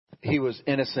he was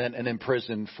innocent and in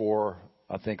prison for,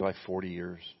 I think, like 40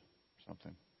 years or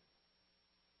something.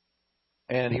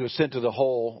 And he was sent to the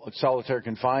whole solitary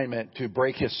confinement to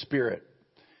break his spirit,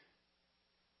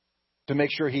 to make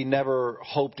sure he never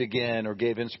hoped again or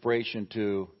gave inspiration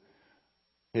to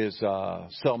his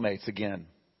cellmates again.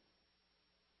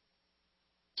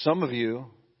 Some of you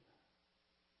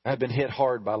have been hit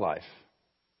hard by life.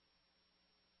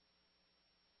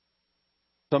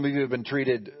 Some of you have been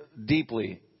treated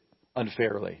deeply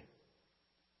unfairly.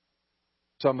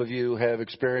 Some of you have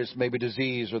experienced maybe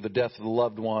disease or the death of a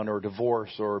loved one or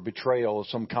divorce or betrayal of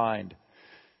some kind.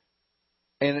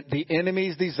 And the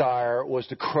enemy's desire was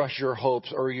to crush your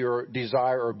hopes or your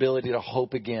desire or ability to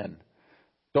hope again.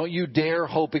 Don't you dare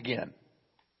hope again,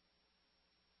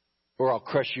 or I'll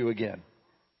crush you again.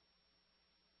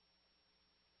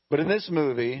 But in this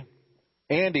movie,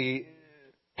 Andy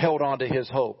held on to his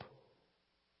hope.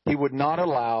 He would not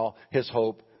allow his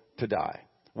hope to die.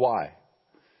 Why?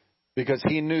 Because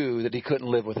he knew that he couldn't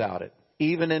live without it.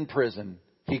 Even in prison,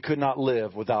 he could not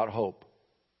live without hope.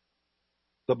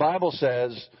 The Bible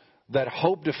says that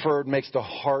hope deferred makes the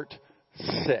heart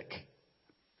sick.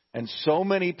 And so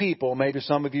many people, maybe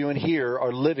some of you in here,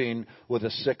 are living with a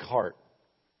sick heart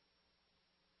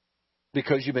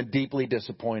because you've been deeply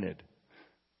disappointed.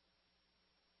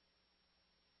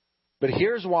 But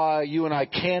here's why you and I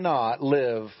cannot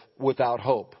live without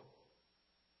hope.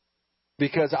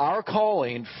 Because our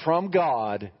calling from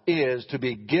God is to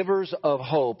be givers of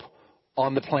hope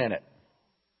on the planet.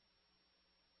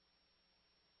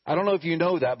 I don't know if you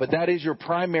know that, but that is your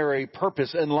primary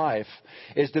purpose in life,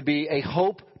 is to be a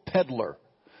hope peddler,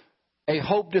 a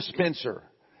hope dispenser,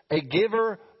 a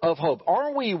giver of hope.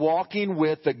 Aren't we walking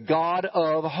with the God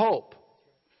of hope?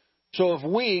 So if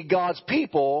we, God's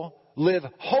people, live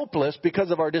hopeless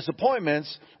because of our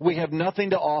disappointments, we have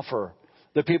nothing to offer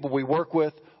the people we work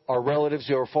with, our relatives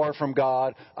who are far from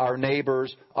God, our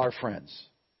neighbors, our friends.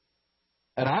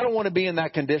 And I don't want to be in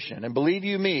that condition. And believe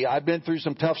you me, I've been through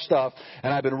some tough stuff,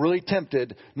 and I've been really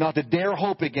tempted not to dare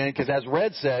hope again, because as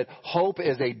Red said, hope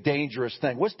is a dangerous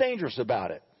thing. What's dangerous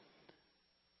about it?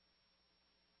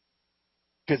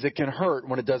 Because it can hurt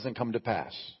when it doesn't come to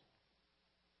pass.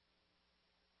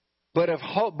 But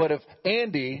if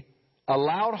Andy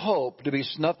allowed hope to be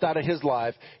snuffed out of his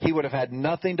life, he would have had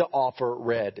nothing to offer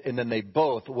Red, and then they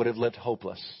both would have lived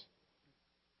hopeless.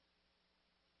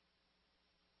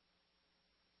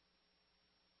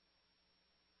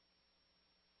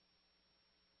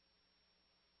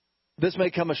 This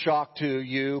may come a shock to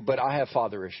you, but I have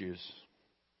father issues.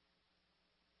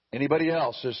 Anybody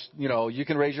else? Just, you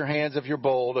can raise your hands if you're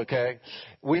bold, okay?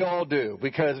 We all do,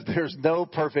 because there's no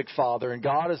perfect father. And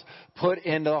God has put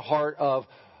in the heart of,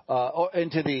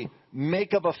 into the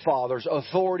makeup of fathers,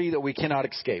 authority that we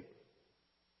cannot escape.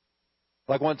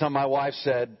 Like one time my wife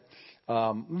said,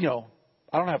 I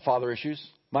don't have father issues.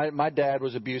 My dad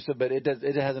was abusive, but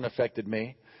it hasn't affected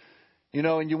me.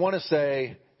 And you want to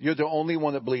say, you're the only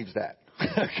one that believes that.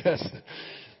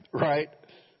 Right?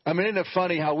 I mean, isn't it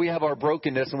funny how we have our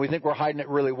brokenness and we think we're hiding it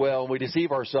really well and we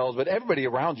deceive ourselves, but everybody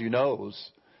around you knows,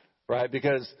 right?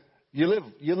 Because you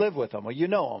live with them, or you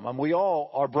know them, and we all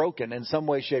are broken in some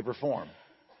way, shape, or form.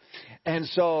 And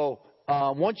so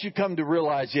once you come to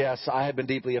realize, yes, I have been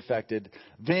deeply affected,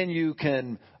 then you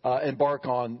can embark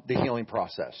on the healing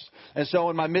process. And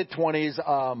so in my mid-20s,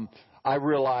 I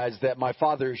realized that my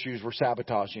father issues were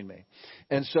sabotaging me.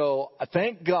 And so,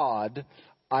 thank God,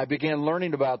 I began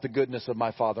learning about the goodness of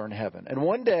my Father in heaven. And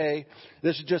one day,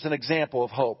 this is just an example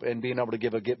of hope and being able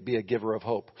to be a giver of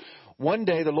hope. One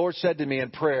day, the Lord said to me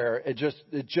in prayer, it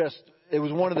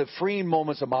was one of the freeing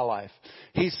moments of my life.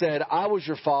 He said, I was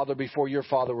your father before your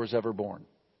father was ever born.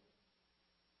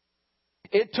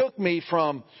 It took me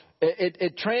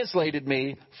it translated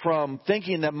me from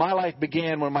thinking that my life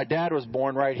began when my dad was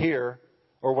born right here,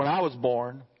 or when I was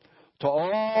born, to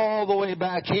all the way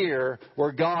back here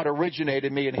where God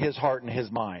originated me in his heart and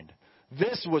his mind.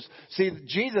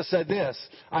 Jesus said this,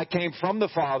 I came from the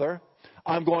Father,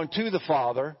 I'm going to the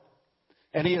Father,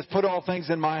 and he has put all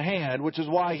things in my hand, which is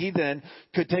why he then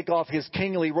could take off his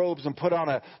kingly robes and put on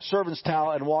a servant's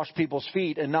towel and wash people's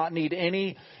feet and not need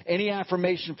any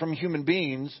affirmation from human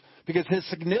beings, because his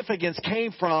significance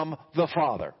came from the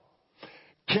Father.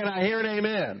 Can I hear an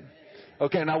amen?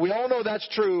 Okay, now we all know that's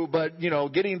true, but,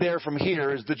 getting there from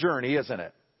here is the journey, isn't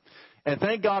it? And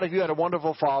thank God if you had a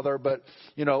wonderful father, but,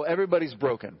 everybody's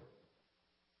broken.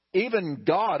 Even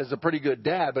God is a pretty good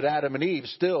dad, but Adam and Eve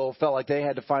still felt like they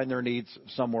had to find their needs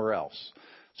somewhere else.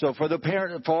 So for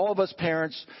all of us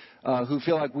parents who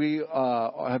feel like we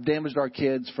have damaged our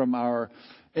kids from our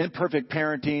imperfect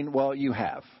parenting, well, you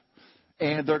have.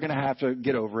 and they're going to have to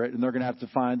get over it, and they're going to have to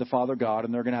find the Father God,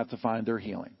 and they're going to have to find their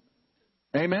healing.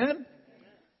 Amen?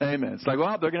 Amen. It's like,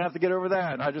 well, they're going to have to get over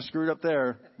that. I just screwed up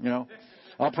there.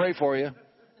 I'll pray for you.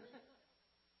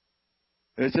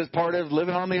 It's just part of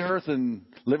living on the earth and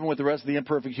living with the rest of the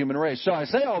imperfect human race. So I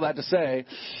say all that to say,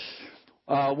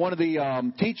 one of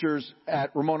the teachers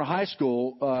at Ramona High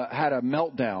School had a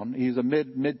meltdown. He's a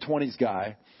mid-20s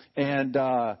guy, and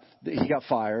he got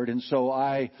fired. And so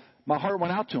my heart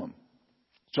went out to him.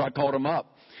 So I called him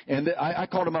up. And I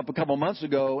called him up a couple months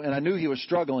ago, and I knew he was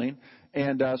struggling.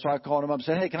 And so I called him up and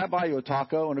said, hey, can I buy you a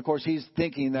taco? And, of course, he's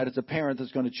thinking that it's a parent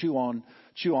that's going to chew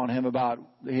on him about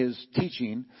his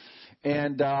teaching.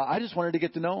 And I just wanted to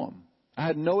get to know him. I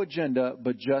had no agenda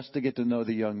but just to get to know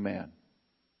the young man.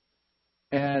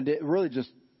 And it really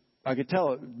I could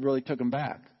tell it really took him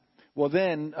back. Well,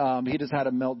 then he just had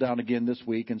a meltdown again this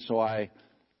week. And so I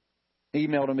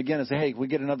emailed him again and said, hey, can we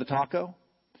get another taco?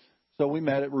 So we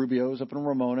met at Rubio's up in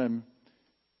Ramona.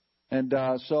 And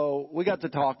so we got to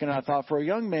talking. And I thought for a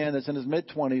young man that's in his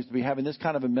mid-20s to be having this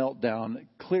kind of a meltdown,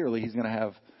 clearly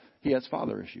he has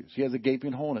father issues. He has a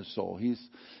gaping hole in his soul.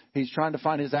 He's trying to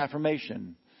find his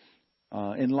affirmation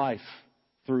in life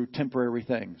through temporary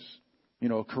things,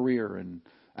 career and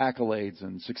accolades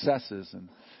and successes. And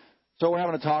so we're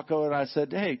having a taco, and I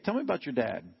said, hey, tell me about your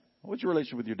dad. What's your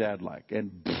relationship with your dad like?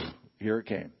 And here it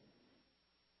came.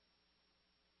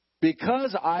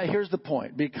 Here's the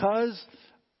point. Because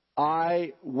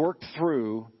I worked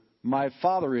through my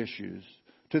father issues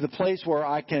to the place where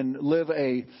I can live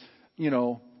a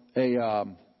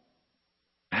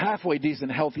halfway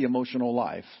decent, healthy emotional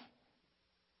life,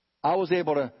 I was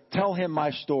able to tell him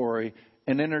my story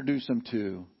and introduce him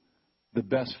to the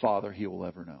best father he will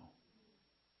ever know.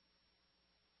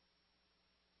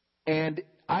 And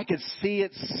I could see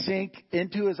it sink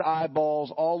into his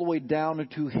eyeballs all the way down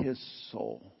into his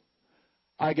soul.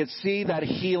 I could see that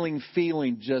healing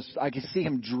feeling I could see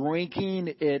him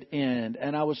drinking it in.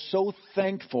 And I was so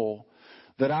thankful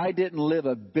that I didn't live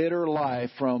a bitter life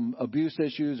from abuse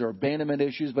issues or abandonment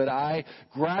issues, but I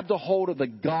grabbed a hold of the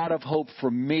God of hope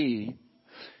for me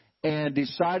and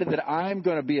decided that I'm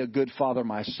going to be a good father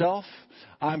myself.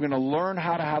 I'm going to learn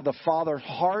how to have the father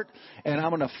heart, and I'm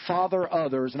going to father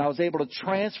others. And I was able to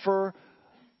transfer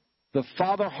the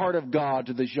father heart of God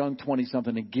to this young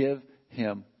 20-something and give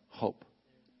him hope.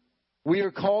 We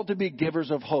are called to be givers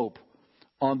of hope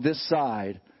on this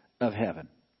side of heaven.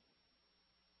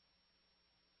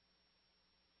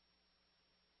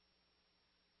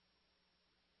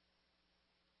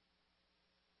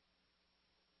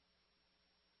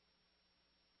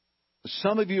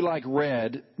 Some of you, like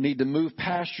Red, need to move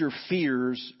past your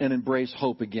fears and embrace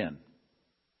hope again.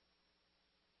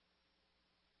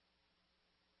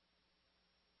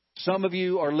 Some of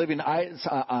you are living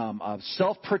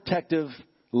self-protective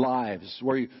lives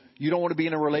where you don't want to be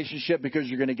in a relationship because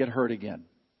you're going to get hurt again.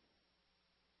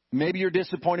 Maybe you're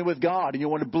disappointed with God and you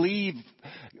don't want to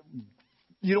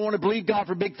believe God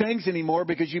for big things anymore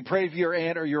because you prayed for your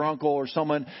aunt or your uncle or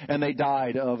someone and they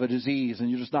died of a disease, and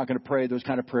you're just not going to pray those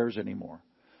kind of prayers anymore.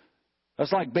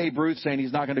 That's like Babe Ruth saying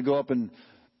he's not going to go up and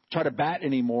try to bat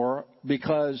anymore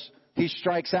because he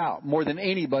strikes out more than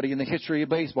anybody in the history of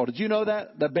baseball. Did you know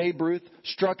that Babe Ruth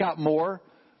struck out more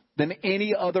than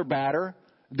any other batter?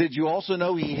 Did you also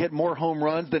know he hit more home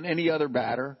runs than any other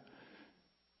batter?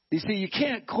 You see, you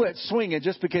can't quit swinging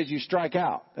just because you strike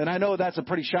out. And I know that's a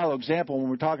pretty shallow example when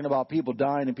we're talking about people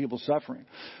dying and people suffering.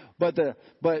 But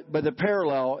the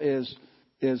parallel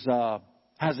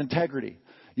has integrity.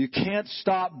 You can't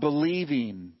stop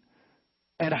believing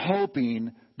and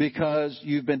hoping because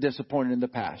you've been disappointed in the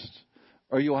past,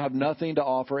 or you'll have nothing to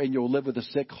offer and you'll live with a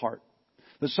sick heart.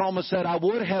 The psalmist said, I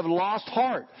would have lost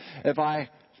heart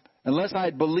unless I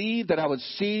had believed that I would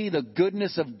see the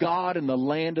goodness of God in the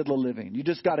land of the living. You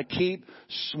just got to keep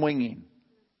swinging.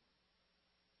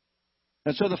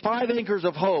 And so the 5 anchors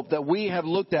of hope that we have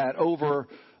looked at over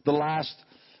the last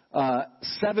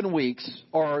 7 weeks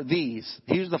are these.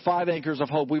 These are the 5 anchors of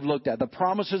hope we've looked at. The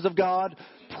promises of God,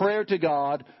 prayer to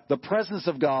God, the presence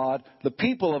of God, the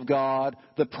people of God,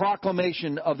 the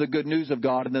proclamation of the good news of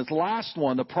God. And this last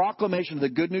one, the proclamation of the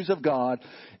good news of God,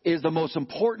 is the most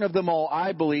important of them all,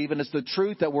 I believe, and it's the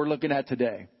truth that we're looking at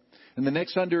today. And the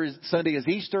next Sunday is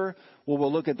Easter, where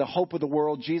we'll look at the hope of the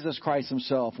world, Jesus Christ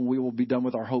himself, and we will be done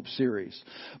with our hope series.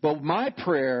 But my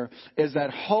prayer is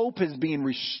that hope is being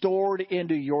restored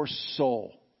into your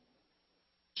soul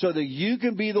so that you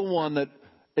can be the one that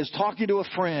is talking to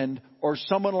a friend or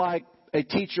someone like a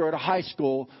teacher at a high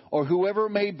school or whoever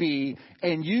it may be,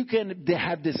 and you can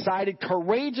have decided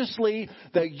courageously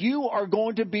that you are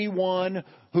going to be one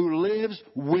who lives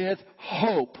with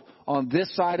hope on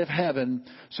this side of heaven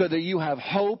so that you have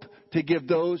hope to give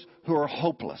those who are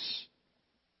hopeless.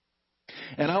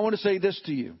 And I want to say this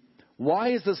to you. Why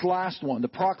is this last one, the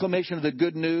proclamation of the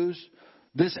good news,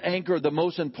 this anchor the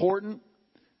most important?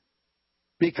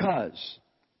 Because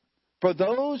for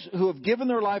those who have given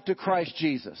their life to Christ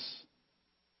Jesus,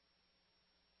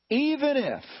 even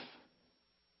if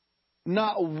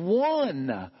not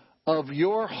one of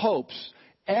your hopes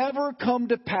ever come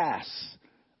to pass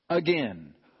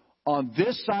again on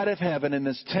this side of heaven in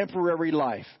this temporary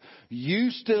life,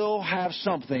 you still have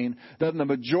something that the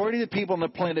majority of the people on the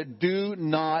planet do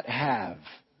not have.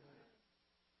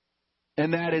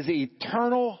 And that is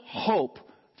eternal hope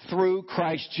through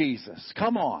Christ Jesus.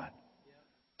 Come on.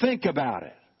 Think about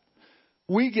it.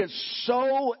 We get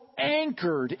so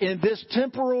anchored in this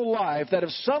temporal life that if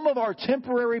some of our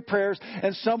temporary prayers,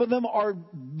 and some of them are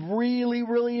really,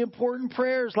 really important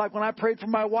prayers, like when I prayed for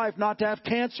my wife not to have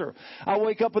cancer. I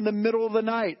wake up in the middle of the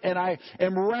night and I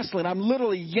am wrestling. I'm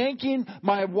literally yanking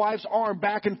my wife's arm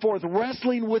back and forth,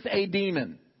 wrestling with a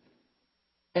demon.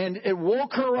 And it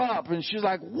woke her up, and she's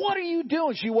like, "What are you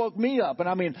doing?" She woke me up.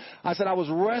 And I said I was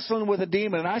wrestling with a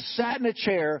demon, and I sat in a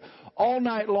chair all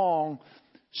night long,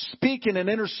 speaking and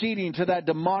interceding to that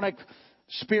demonic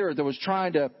spirit that was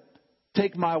trying to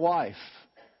take my wife.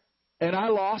 And I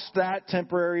lost that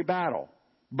temporary battle.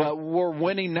 But we're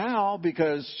winning now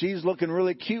because she's looking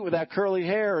really cute with that curly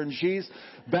hair, and she's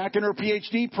back in her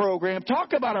PhD program.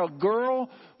 Talk about a girl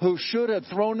who should have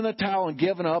thrown in the towel and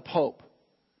given up hope.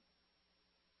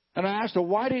 And I asked her,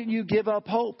 "Why didn't you give up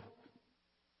hope?"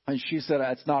 And she said,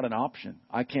 "It's not an option.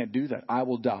 I can't do that. I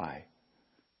will die."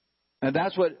 And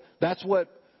that's what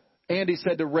Andy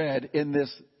said to Red in this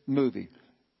movie.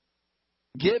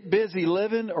 Get busy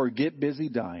living or get busy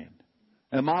dying.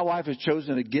 And my wife has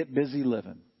chosen to get busy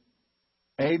living.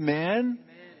 Amen?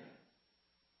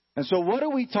 And so what are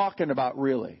we talking about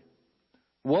really?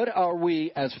 What are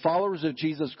we as followers of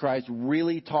Jesus Christ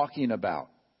really talking about?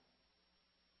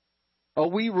 Are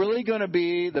we really going to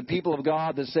be the people of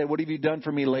God that say, "What have you done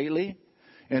for me lately?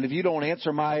 And if you don't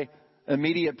answer my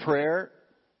immediate prayer,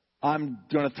 I'm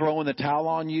going to throw in the towel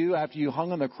on you after you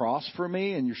hung on the cross for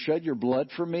me and you shed your blood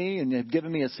for me and you've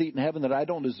given me a seat in heaven that I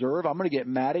don't deserve. I'm going to get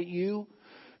mad at you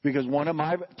because one of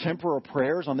my temporal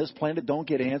prayers on this planet don't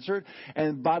get answered."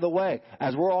 And by the way,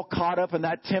 as we're all caught up in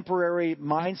that temporary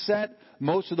mindset,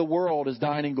 most of the world is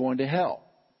dying and going to hell.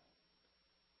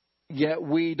 Yet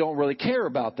we don't really care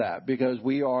about that because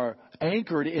we are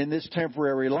anchored in this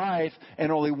temporary life,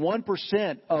 and only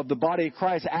 1% of the body of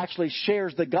Christ actually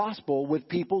shares the gospel with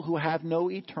people who have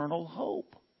no eternal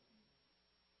hope.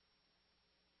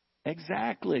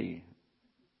 Exactly.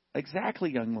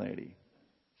 Exactly, young lady.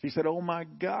 She said, "Oh my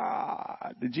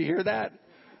God." Did you hear that?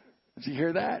 Did you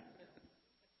hear that?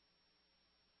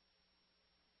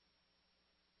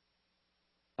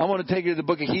 I want to take you to the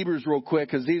book of Hebrews real quick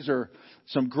because these are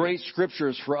some great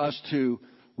scriptures for us to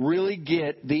really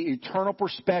get the eternal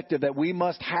perspective that we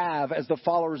must have as the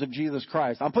followers of Jesus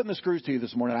Christ. I'm putting the screws to you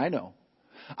this morning. I know.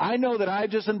 I know that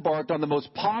I've just embarked on the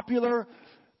most popular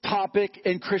topic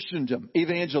in Christendom,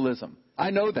 evangelism. I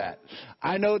know that.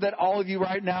 I know that all of you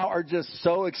right now are just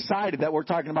so excited that we're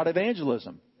talking about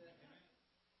evangelism.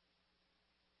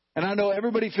 And I know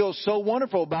everybody feels so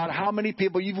wonderful about how many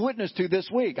people you've witnessed to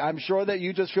this week. I'm sure that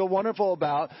you just feel wonderful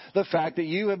about the fact that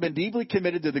you have been deeply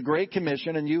committed to the Great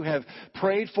Commission and you have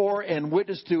prayed for and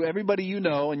witnessed to everybody you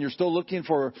know, and you're still looking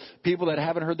for people that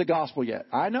haven't heard the gospel yet.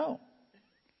 I know.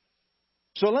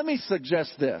 So let me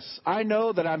suggest this. I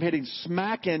know that I'm hitting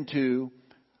smack into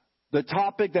the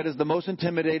topic that is the most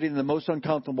intimidating and the most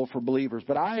uncomfortable for believers,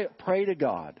 but I pray to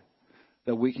God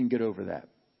that we can get over that.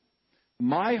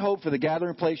 My hope for the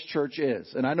Gathering Place Church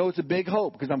is, and I know it's a big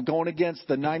hope because I'm going against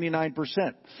the 99%.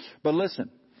 But listen,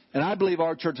 and I believe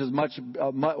our church is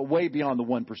way beyond the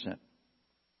 1%.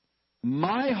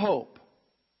 My hope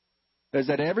is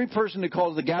that every person who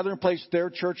calls the Gathering Place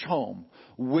their church home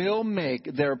will make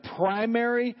their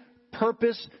primary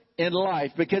purpose in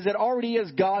life, because it already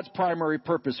is God's primary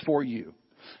purpose for you.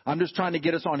 I'm just trying to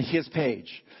get us on His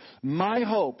page. My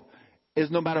hope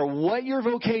is no matter what your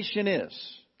vocation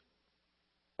is,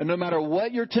 and no matter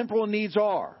what your temporal needs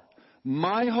are,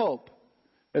 my hope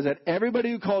is that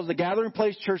everybody who calls the Gathering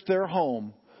Place Church their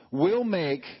home will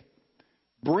make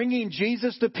bringing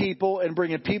Jesus to people and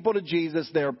bringing people to Jesus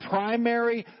their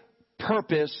primary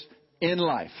purpose in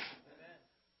life.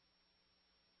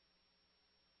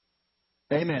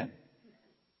 Amen.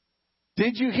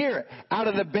 Did you hear it? Out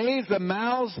of the babes, the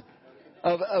mouths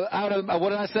what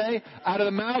did I say? Out of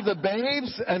the mouths of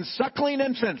babes and suckling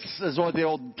infants is what the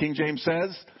old King James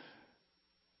says.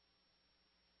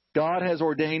 God has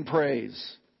ordained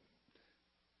praise.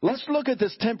 Let's look at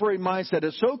this temporary mindset.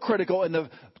 It's so critical. In the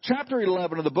chapter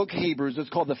 11 of the book of Hebrews, it's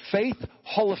called the Faith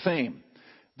Hall of Fame.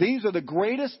 These are the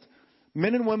greatest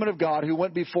men and women of God who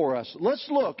went before us. Let's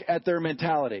look at their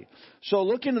mentality. So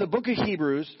look into the book of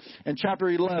Hebrews in chapter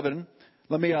 11.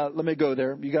 Let me go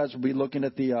there. You guys will be looking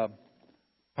at the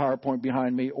PowerPoint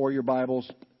behind me, or your Bibles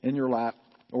in your lap,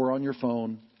 or on your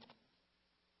phone.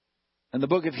 And the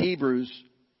book of Hebrews,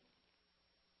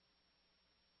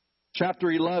 chapter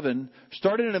 11,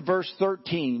 starting in verse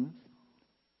 13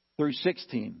 through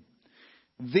 16.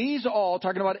 These all,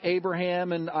 talking about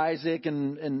Abraham and Isaac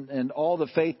and all the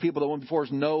faith people that went before us,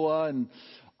 Noah, and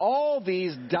all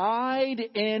these died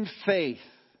in faith,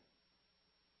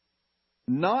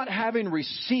 not having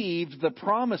received the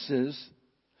promises,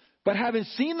 but having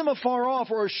seen them afar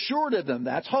off, or assured of them.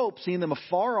 That's hope, seeing them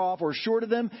afar off, or assured of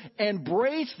them,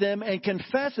 embraced them, and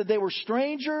confessed that they were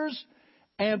strangers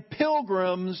and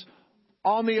pilgrims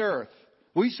on the earth.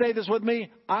 Will you say this with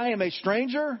me? I am a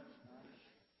stranger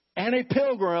and a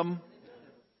pilgrim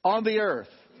on the earth.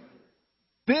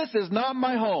 This is not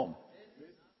my home.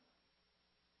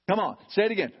 Come on, say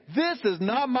it again. This is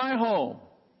not my home.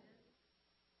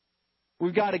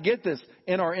 We've got to get this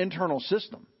in our internal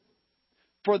system.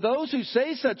 For those who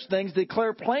say such things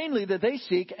declare plainly that they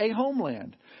seek a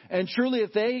homeland. And truly,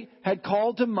 if they had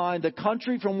called to mind the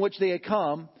country from which they had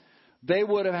come, they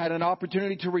would have had an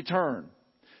opportunity to return.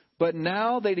 But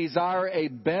now they desire a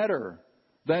better,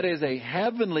 that is, a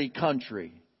heavenly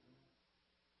country.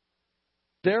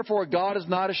 Therefore, God is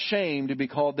not ashamed to be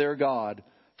called their God,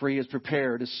 for He has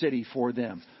prepared a city for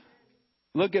them.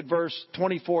 Look at verse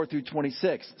 24 through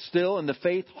 26, still in the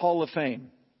Faith Hall of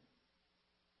Fame.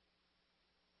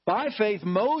 By faith,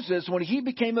 Moses, when he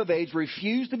became of age,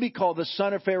 refused to be called the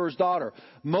son of Pharaoh's daughter.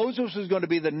 Moses was going to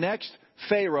be the next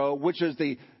Pharaoh, which is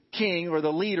the king or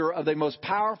the leader of the most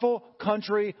powerful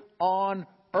country on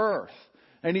earth.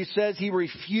 And he says he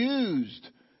refused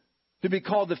to be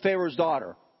called the Pharaoh's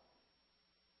daughter.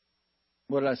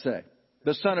 What did I say?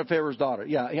 The son of Pharaoh's daughter.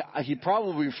 Yeah, he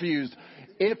probably refused.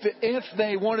 If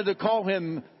they wanted to call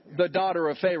him the daughter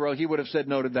of Pharaoh, he would have said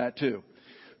no to that too.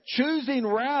 Choosing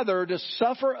rather to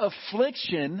suffer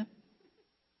affliction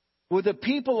with the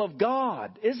people of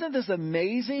God. Isn't this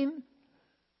amazing?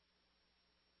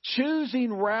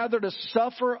 Choosing rather to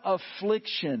suffer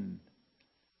affliction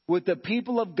with the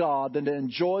people of God than to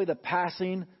enjoy the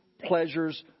passing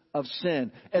pleasures of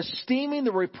sin. Esteeming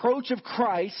the reproach of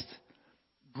Christ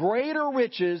greater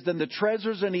riches than the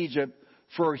treasures in Egypt,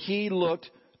 for he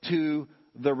looked to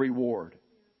the reward.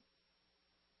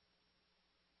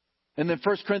 And then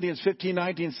 1 Corinthians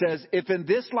 15:19 says, if in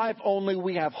this life only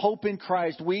we have hope in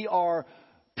Christ, we are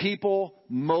people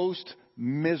most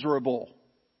miserable.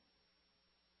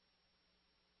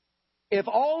 If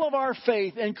all of our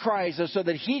faith in Christ is so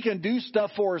that He can do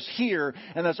stuff for us here,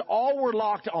 and that's all we're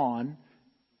locked on,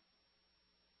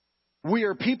 we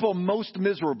are people most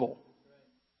miserable.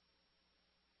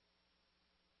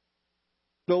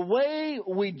 The way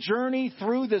we journey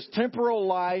through this temporal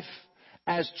life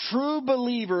as true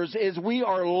believers is we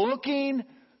are looking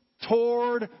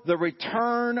toward the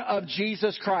return of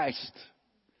Jesus Christ.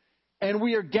 And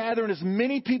we are gathering as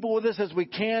many people with us as we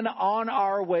can on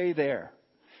our way there.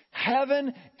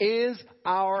 Heaven is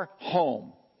our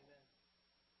home.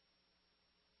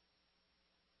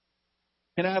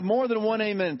 Can I have more than one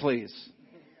amen, please?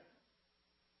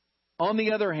 On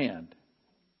the other hand,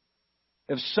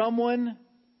 if someone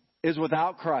is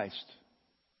without Christ,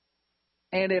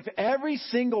 and if every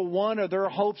single one of their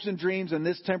hopes and dreams in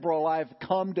this temporal life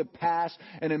come to pass,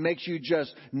 and it makes you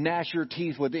just gnash your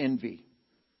teeth with envy,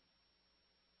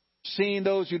 seeing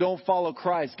those who don't follow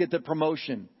Christ get the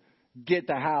promotion, get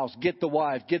the house, get the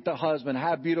wife, get the husband,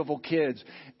 have beautiful kids,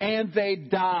 and they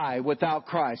die without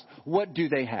Christ, what do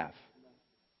they have?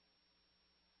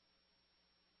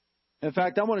 In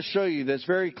fact, I want to show you this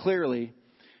very clearly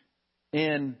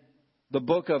in the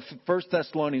book of 1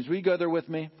 Thessalonians. Will you go there with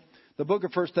me? The book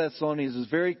of 1 Thessalonians is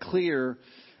very clear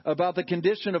about the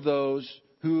condition of those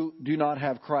who do not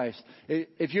have Christ.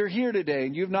 If you're here today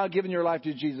and you've not given your life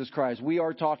to Jesus Christ, we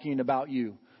are talking about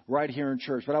you right here in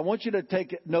church. But I want you to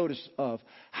take notice of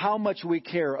how much we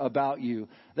care about you,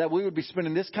 that we would be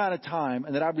spending this kind of time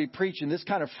and that I would be preaching this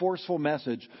kind of forceful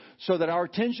message so that our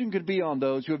attention could be on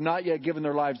those who have not yet given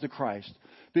their lives to Christ.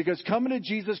 Because coming to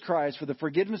Jesus Christ for the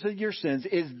forgiveness of your sins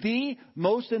is the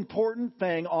most important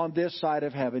thing on this side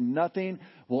of heaven. Nothing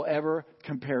will ever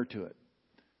compare to it.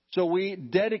 So we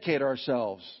dedicate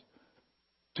ourselves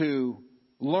to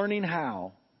learning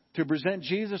how to present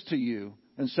Jesus to you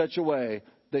in such a way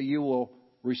that you will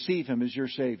receive Him as your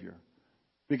Savior.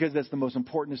 Because that's the most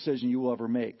important decision you will ever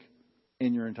make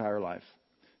in your entire life.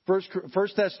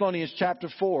 First Thessalonians chapter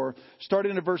 4,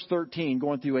 starting in verse 13,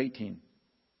 going through 18.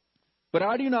 But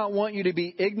I do not want you to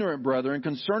be ignorant, brethren,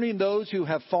 concerning those who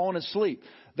have fallen asleep.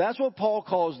 That's what Paul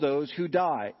calls those who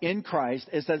die in Christ.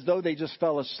 It's as though they just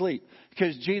fell asleep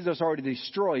because Jesus already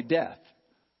destroyed death.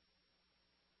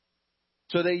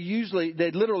 So they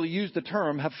literally use the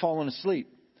term have fallen asleep.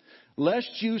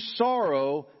 Lest you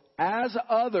sorrow as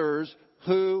others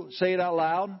who, say it out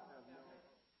loud.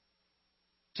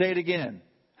 Say it again.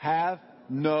 Have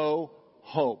no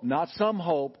hope. Not some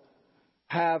hope.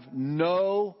 Have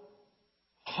no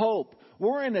hope.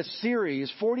 We're in a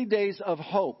series, 40 Days of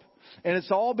Hope. And it's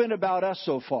all been about us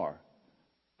so far.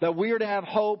 That we are to have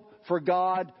hope for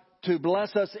God to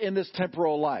bless us in this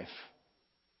temporal life.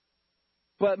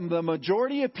 But the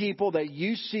majority of people that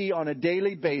you see on a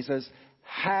daily basis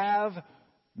have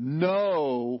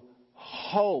no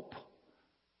hope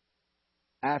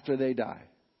after they die.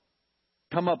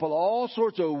 Come up with all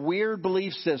sorts of weird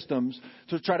belief systems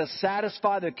to try to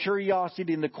satisfy the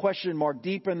curiosity and the question mark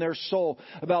deep in their soul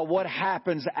about what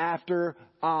happens after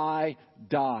I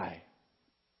die.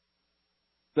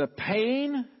 The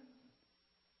pain,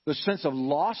 the sense of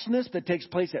lostness that takes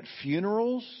place at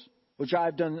funerals, which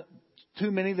I've done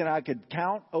too many that I could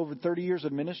count over 30 years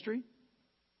of ministry,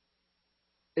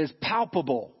 is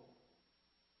palpable.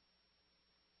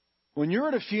 When you're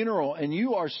at a funeral and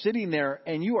you are sitting there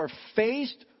and you are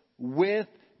faced with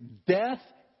death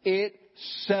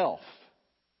itself,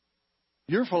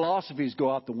 your philosophies go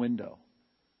out the window.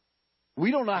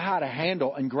 We don't know how to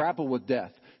handle and grapple with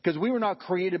death because we were not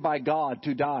created by God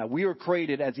to die. We were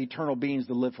created as eternal beings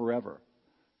to live forever.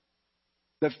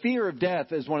 The fear of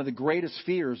death is one of the greatest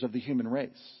fears of the human race.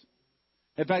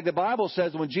 In fact, the Bible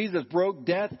says when Jesus broke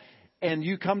death and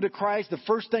you come to Christ, the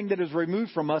first thing that is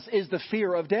removed from us is the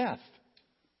fear of death.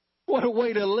 What a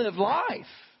way to live life.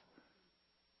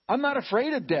 I'm not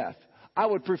afraid of death. I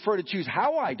would prefer to choose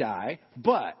how I die,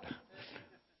 but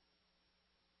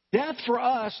death for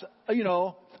us,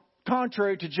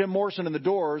 contrary to Jim Morrison and the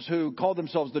Doors, who called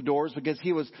themselves the Doors because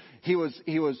he was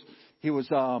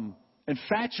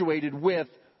infatuated with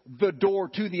the door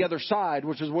to the other side,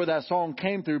 which is where that song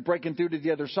came through, breaking through to the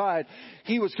other side.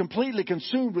 He was completely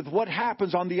consumed with what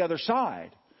happens on the other side.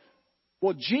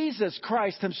 Well, Jesus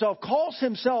Christ himself calls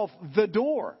himself the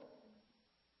door.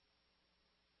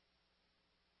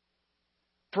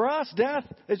 For us, death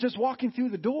is just walking through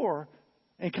the door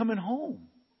and coming home.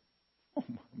 Oh,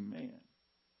 man.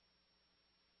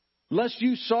 Lest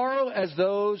you sorrow as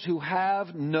those who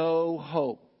have no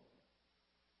hope.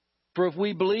 For if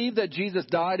we believe that Jesus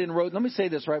died and rose... Let me say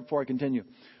this right before I continue.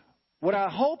 What I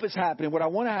hope is happening, what I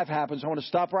want to have happen, so I want to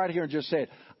stop right here and just say it.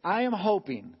 I am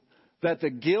hoping that the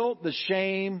guilt, the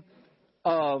shame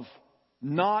of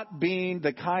not being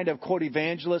the kind of, quote,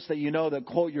 evangelist that that,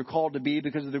 quote, you're called to be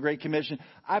because of the Great Commission,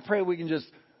 I pray we can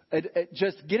just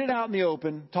get it out in the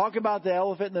open, talk about the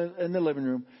elephant in the living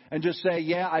room, and just say,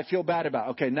 yeah, I feel bad about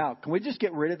it. Okay, now, can we just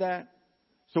get rid of that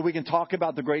so we can talk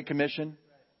about the Great Commission?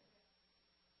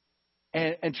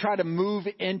 And try to move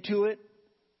into it.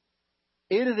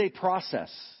 It is a process.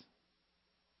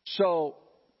 So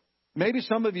maybe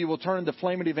some of you will turn into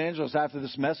flaming evangelists after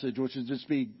this message, which will just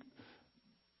be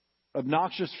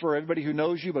obnoxious for everybody who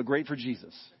knows you, but great for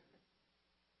Jesus.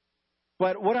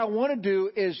 But what I want to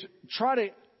do is try to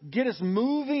get us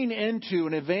moving into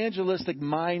an evangelistic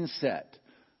mindset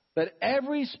that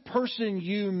every person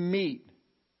you meet,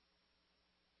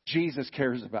 Jesus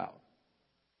cares about.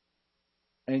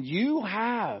 And you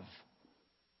have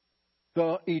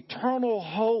the eternal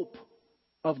hope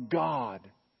of God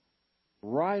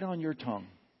right on your tongue.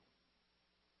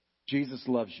 Jesus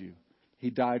loves you. He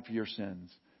died for your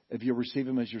sins. If you receive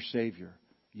him as your Savior,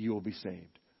 you will be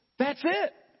saved. That's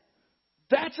it.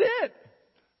 That's it.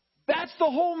 That's the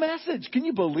whole message. Can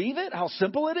you believe it? How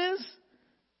simple it is?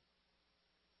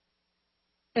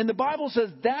 And the Bible says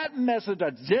that message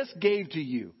I just gave to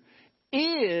you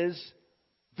is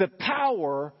the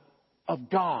power of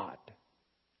God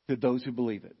to those who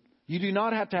believe it. You do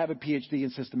not have to have a PhD in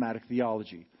systematic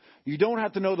theology. You don't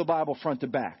have to know the Bible front to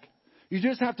back. You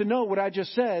just have to know what I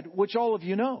just said, which all of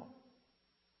you know.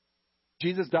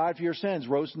 Jesus died for your sins,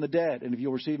 rose from the dead, and if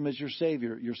you'll receive him as your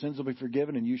Savior, your sins will be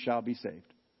forgiven and you shall be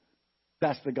saved.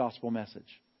 That's the gospel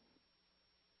message.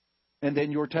 And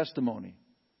then your testimony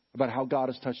about how God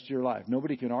has touched your life.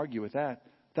 Nobody can argue with that.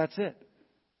 That's it.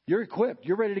 You're equipped.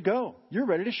 You're ready to go. You're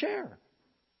ready to share.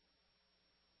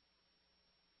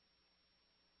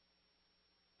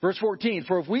 Verse 14,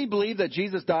 for if we believe that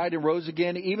Jesus died and rose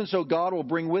again, even so God will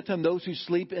bring with him those who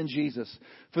sleep in Jesus.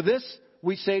 For this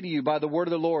we say to you by the word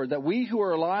of the Lord, that we who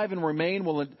are alive and remain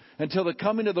will, until the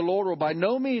coming of the Lord, will by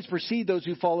no means precede those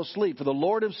who fall asleep. For the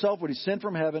Lord himself will descend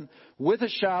from heaven with a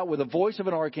shout, with the voice of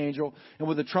an archangel, and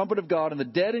with the trumpet of God, and the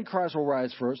dead in Christ will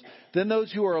rise first. Then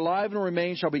those who are alive and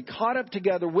remain shall be caught up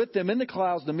together with them in the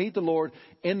clouds to meet the Lord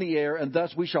in the air, and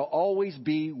thus we shall always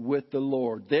be with the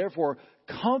Lord. Therefore,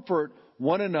 comfort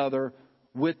one another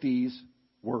with these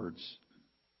words.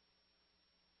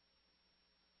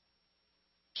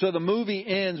 So the movie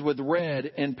ends with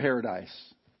Red in paradise.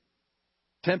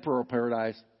 Temporal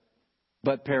paradise,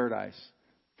 but paradise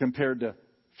compared to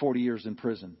 40 years in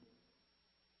prison.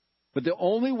 But the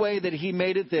only way that he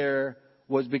made it there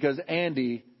was because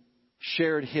Andy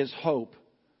shared his hope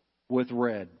with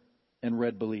Red, and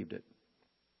Red believed it.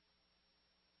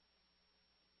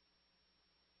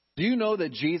 Do you know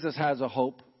that Jesus has a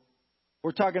hope?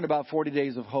 We're talking about 40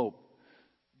 days of hope.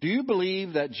 Do you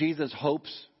believe that Jesus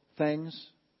hopes things?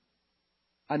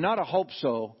 Not a hope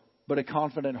so, but a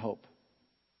confident hope.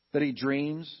 That he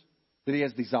dreams, that he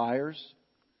has desires.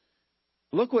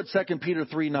 Look what 2 Peter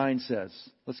 3:9 says.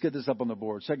 Let's get this up on the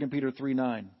board. 2 Peter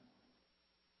 3:9.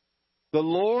 The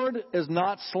Lord is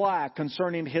not slack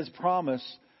concerning his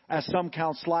promise, as some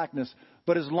count slackness,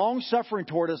 but is long-suffering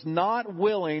toward us, not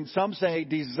willing, some say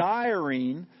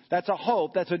desiring, that's a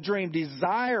hope, that's a dream,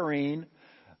 desiring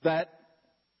that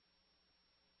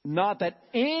not that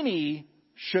any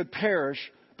should perish,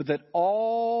 but that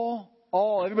all,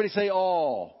 everybody say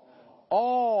all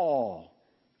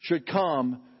should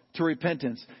come to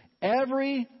repentance.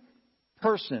 Every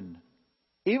person,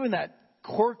 even that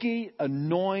quirky,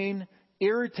 annoying,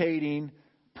 irritating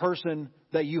person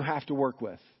that you have to work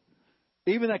with,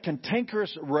 even that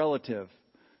cantankerous relative,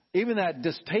 even that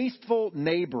distasteful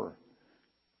neighbor,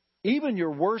 even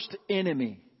your worst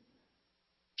enemy,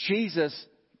 Jesus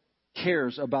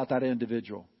cares about that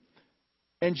individual.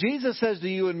 And Jesus says to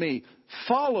you and me,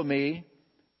 follow me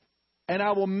and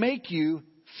I will make you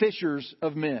fishers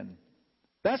of men.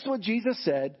 That's what Jesus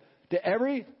said to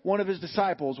every one of his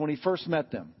disciples when he first met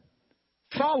them.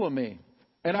 Follow me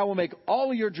and I will make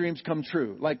all of your dreams come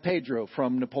true. Like Pedro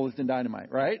from Napoleon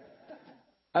Dynamite, right?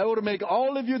 I will make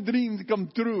all of your dreams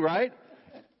come true, right?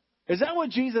 Is that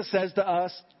what Jesus says to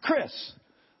us? Chris,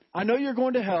 I know you're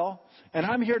going to hell, and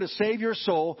I'm here to save your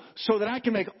soul so that I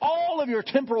can make all of your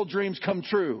temporal dreams come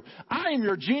true. I am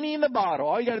your genie in the bottle.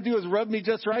 All you got to do is rub me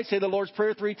just right, say the Lord's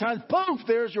Prayer 3 times. Poof,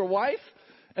 there's your wife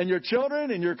and your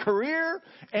children and your career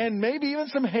and maybe even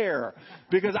some hair,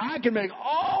 because I can make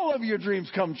all of your dreams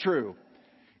come true.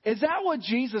 Is that what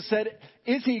Jesus said?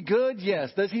 Is he good?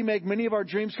 Yes. Does he make many of our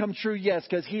dreams come true? Yes,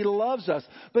 because he loves us.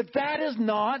 But that is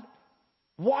not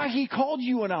why he called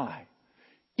you and I.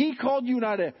 He called you and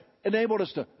I to enable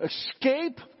us to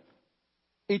escape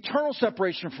eternal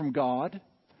separation from God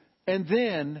and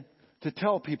then to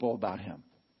tell people about him.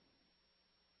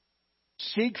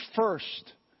 Seek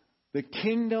first the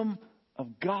kingdom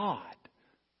of God.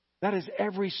 That is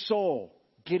every soul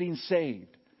getting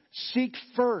saved. Seek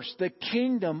first the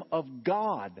kingdom of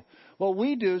God. What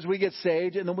we do is we get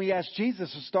saved and then we ask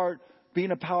Jesus to start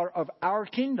being a part of our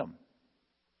kingdom.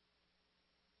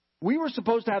 We were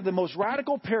supposed to have the most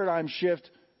radical paradigm shift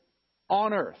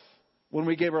on earth when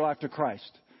we gave our life to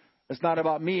Christ. It's not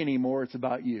about me anymore. It's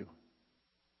about you.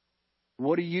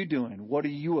 What are you doing? What are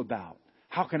you about?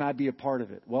 How can I be a part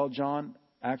of it? Well, John,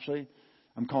 actually,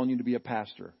 I'm calling you to be a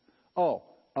pastor.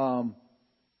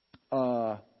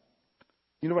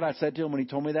 You know what I said to him when he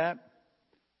told me that?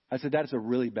 I said, that's a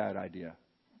really bad idea.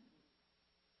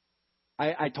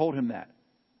 I told him that.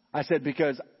 I said,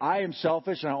 because I am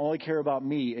selfish and I only care about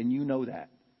me, and you know that.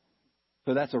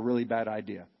 So that's a really bad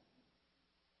idea.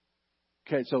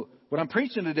 Okay, so what I'm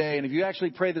preaching today, and if you actually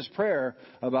pray this prayer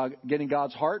about getting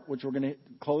God's heart, which we're going to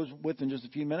close with in just a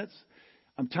few minutes,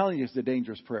 I'm telling you it's a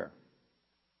dangerous prayer.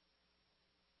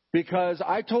 Because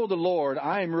I told the Lord,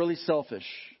 I am really selfish.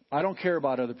 I don't care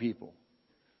about other people.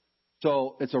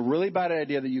 So it's a really bad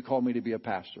idea that you call me to be a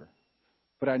pastor.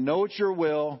 But I know it's your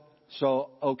will,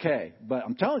 so okay. But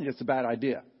I'm telling you it's a bad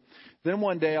idea. Then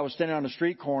one day I was standing on a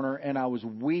street corner and I was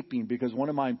weeping because one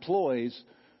of my employees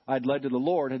I'd led to the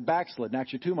Lord had backslidden.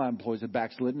 Actually, two of my employees had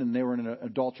backslidden and they were in an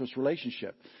adulterous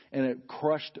relationship. And it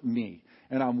crushed me.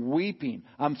 And I'm weeping.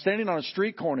 I'm standing on a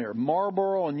street corner here,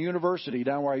 Marlboro and University,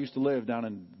 down where I used to live, down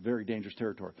in very dangerous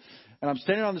territory. And I'm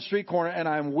standing on the street corner and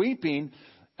I'm weeping.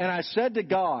 And I said to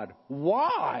God,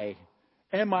 why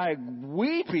am I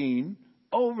weeping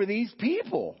over these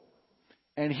people?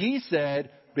 And he said,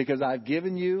 because I've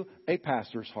given you a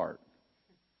pastor's heart.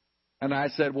 And I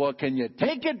said, well, can you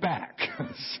take it back?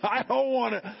 I don't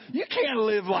want to. You can't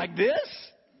live like this.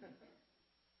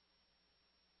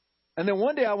 And then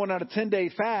one day I went on a 10-day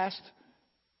fast,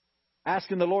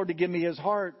 asking the Lord to give me his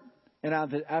heart. And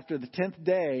after the 10th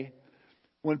day,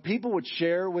 when people would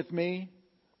share with me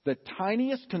the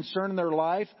tiniest concern in their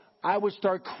life, I would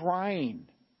start crying.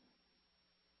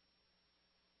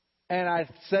 And I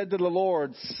said to the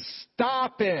Lord,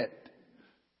 stop it.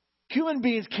 Human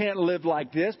beings can't live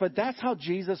like this, but that's how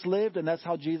Jesus lived, and that's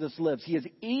how Jesus lives. He is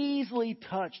easily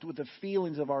touched with the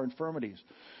feelings of our infirmities.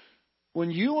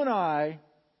 When you and I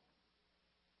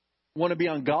want to be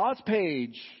on God's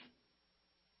page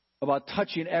about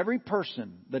touching every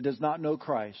person that does not know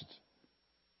Christ,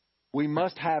 we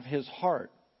must have his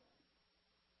heart.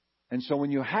 And so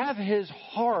when you have his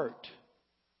heart,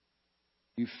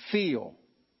 you feel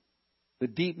the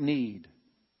deep need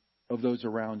of those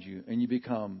around you, and you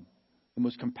become the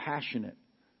most compassionate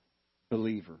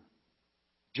believer.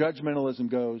 Judgmentalism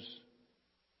goes,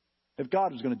 if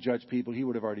God was going to judge people, he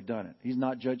would have already done it. He's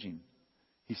not judging.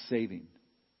 He's saving.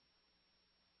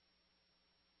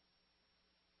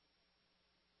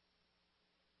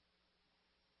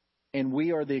 And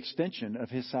we are the extension of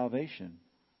his salvation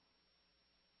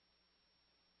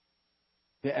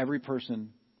to every person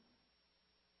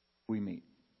we meet.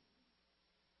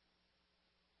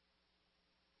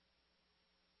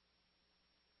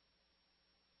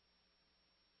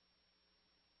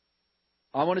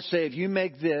 I want to say, if you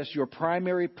make this your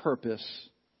primary purpose,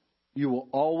 you will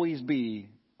always be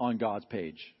on God's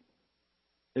page.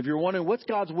 If you're wondering, what's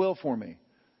God's will for me?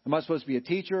 Am I supposed to be a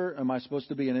teacher? Am I supposed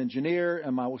to be an engineer?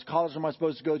 What college am I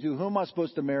supposed to go to? Who am I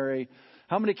supposed to marry?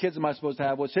 How many kids am I supposed to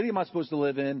have? What city am I supposed to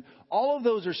live in? All of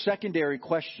those are secondary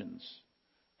questions.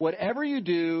 Whatever you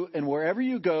do and wherever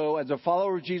you go as a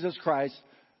follower of Jesus Christ,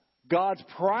 God's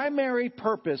primary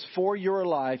purpose for your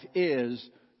life is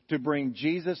to bring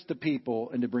Jesus to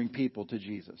people and to bring people to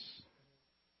Jesus.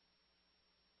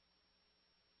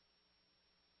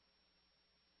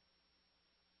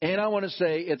 And I want to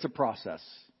say it's a process.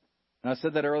 And I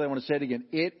said that earlier. I want to say it again.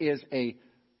 It is a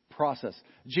process.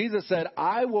 Jesus said,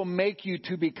 I will make you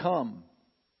to become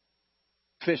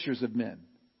fishers of men.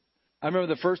 I remember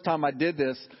the first time I did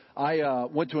this, I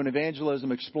went to an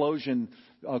evangelism explosion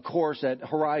course at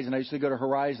Horizon. I used to go to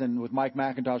Horizon with Mike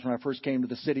McIntosh when I first came to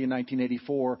the city in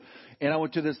 1984. And I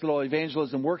went to this little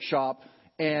evangelism workshop,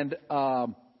 and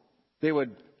they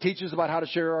would teach us about how to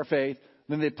share our faith.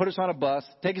 Then they'd put us on a bus,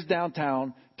 take us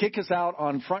downtown, kick us out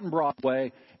on Front and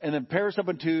Broadway, and then pair us up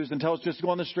in twos and tell us just to go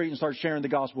on the street and start sharing the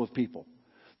gospel with people.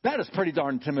 That is pretty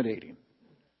darn intimidating.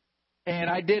 And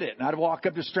I did it. And I'd walk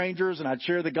up to strangers and I'd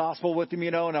share the gospel with them,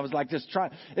 and I was like,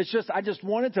 I just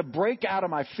wanted to break out of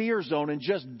my fear zone and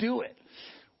just do it.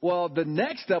 Well, the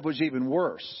next step was even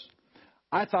worse.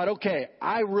 I thought, okay,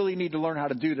 I really need to learn how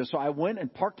to do this. So I went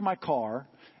and parked my car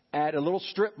at a little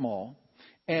strip mall,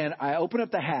 and I opened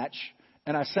up the hatch,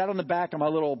 and I sat on the back of my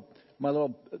little,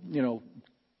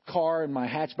 car in my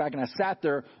hatchback, and I sat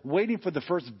there waiting for the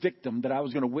first victim that I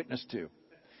was going to witness to.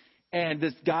 And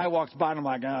this guy walks by, and I'm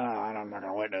like, I'm not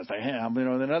going to witness to him. Then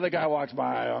another guy walks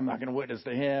by, I'm not going to witness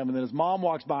to him. And then his mom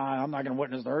walks by, I'm not going to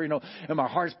witness to her, and my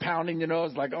heart's pounding,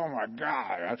 it's like, oh my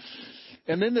God.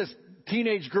 And then this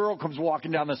teenage girl comes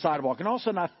walking down the sidewalk, and all of a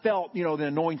sudden I felt, the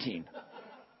anointing.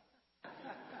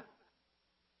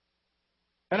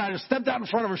 And I just stepped out in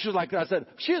front of her. She was like, I said,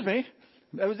 excuse me.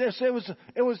 It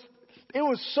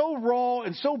was so raw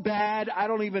and so bad, I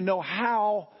don't even know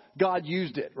how God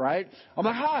used it, right? I'm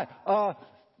like, hi,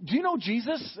 do you know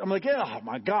Jesus? I'm like, oh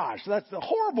my gosh, that's a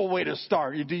horrible way to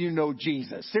start. Do you know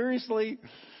Jesus? Seriously?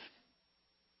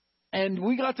 And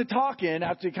we got to talking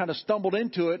after he kind of stumbled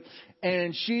into it.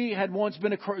 And she had once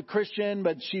been a Christian,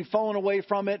 but she'd fallen away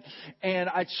from it. And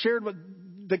I shared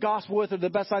the gospel with her the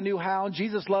best I knew how. And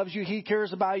Jesus loves you. He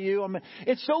cares about you.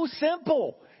 It's so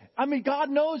simple. God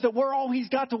knows that we're all he's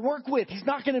got to work with. He's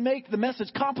not going to make the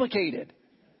message complicated.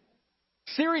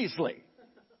 Seriously.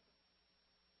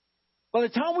 By the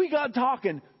time we got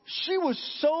talking, she was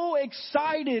so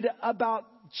excited about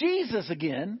Jesus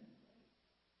again.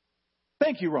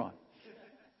 Thank you, Ron.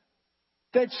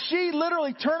 That she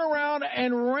literally turned around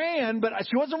and ran, but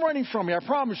she wasn't running from me. I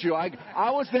promise you.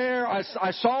 I was there.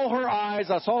 I saw her eyes.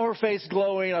 I saw her face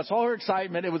glowing. I saw her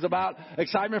excitement. It was about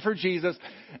excitement for Jesus.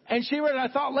 And she ran. I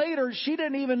thought later she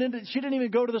didn't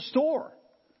even go to the store.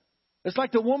 It's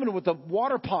like the woman with the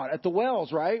water pot at the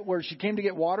wells, right? Where she came to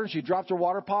get water. She dropped her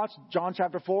water pots. John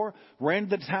chapter 4. Ran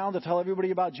to the town to tell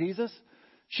everybody about Jesus.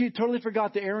 She totally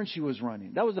forgot the errand she was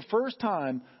running. That was the first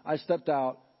time I stepped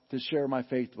out to share my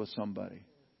faith with somebody.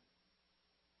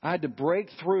 I had to break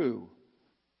through.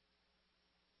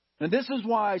 And this is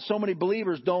why so many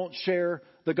believers don't share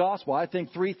the gospel. I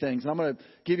think three things. And I'm going to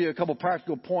give you a couple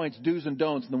practical points, do's and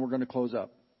don'ts, and then we're going to close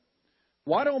up.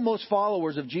 Why don't most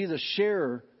followers of Jesus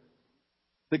share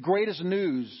the greatest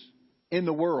news in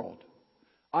the world?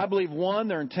 I believe, one,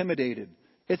 they're intimidated.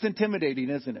 It's intimidating,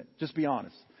 isn't it? Just be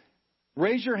honest.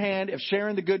 Raise your hand if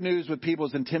sharing the good news with people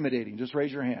is intimidating. Just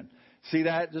raise your hand. See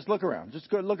that? Just look around. Just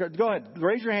go ahead.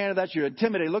 Raise your hand if that's you.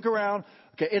 Intimidated. Look around.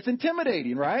 Okay, it's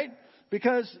intimidating, right?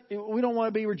 Because we don't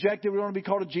want to be rejected. We don't want to be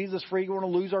called a Jesus freak. We want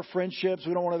to lose our friendships.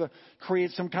 We don't want to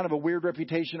create some kind of a weird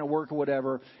reputation at work or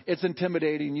whatever. It's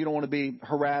intimidating. You don't want to be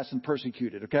harassed and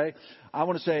persecuted, okay? I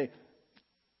want to say,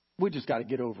 we just got to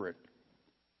get over it.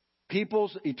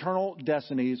 People's eternal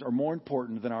destinies are more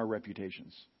important than our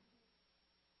reputations.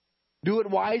 Do it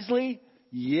wisely?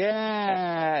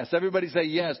 Yes. Everybody say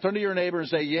yes. Turn to your neighbor and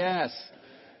say yes.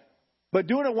 But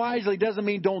doing it wisely doesn't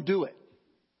mean don't do it.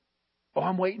 Oh,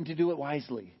 I'm waiting to do it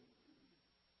wisely.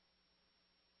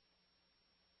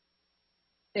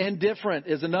 Indifferent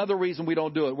is another reason we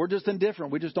don't do it. We're just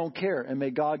indifferent. We just don't care. And may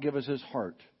God give us his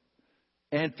heart.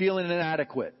 And feeling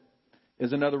inadequate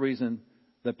is another reason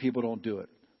that people don't do it.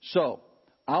 So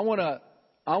I want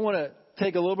to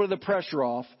take a little bit of the pressure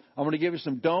off. I'm going to give you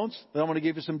some don'ts, then I'm going to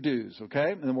give you some do's,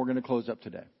 okay? And then we're going to close up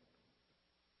today.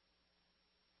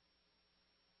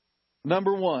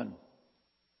 Number one,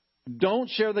 don't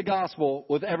share the gospel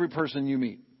with every person you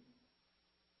meet.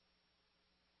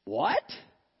 What?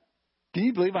 Can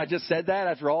you believe I just said that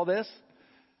after all this?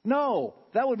 No,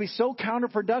 that would be so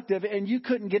counterproductive, and you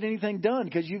couldn't get anything done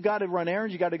because you've got to run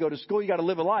errands, you've got to go to school, you've got to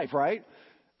live a life, right?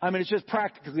 I mean, it's just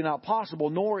practically not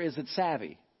possible, nor is it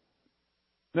savvy.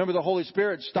 Remember, the Holy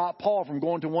Spirit stopped Paul from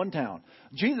going to one town.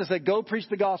 Jesus said, go preach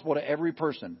the gospel to every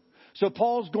person. So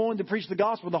Paul's going to preach the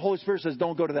gospel, and the Holy Spirit says,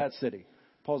 don't go to that city.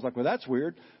 Paul's like, well, that's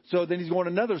weird. So then he's going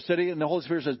to another city, and the Holy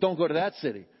Spirit says, don't go to that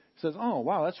city. He says, oh,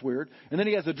 wow, that's weird. And then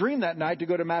he has a dream that night to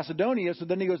go to Macedonia. So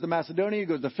then he goes to Macedonia, he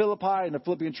goes to Philippi, and the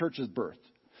Philippian church is birthed.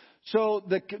 So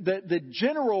the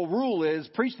general rule is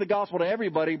preach the gospel to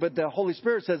everybody, but the Holy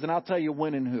Spirit says, and I'll tell you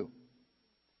when and who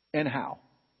and how.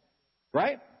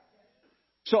 Right?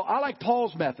 So I like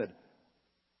Paul's method.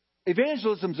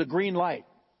 Evangelism is a green light.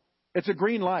 It's a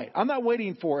green light. I'm not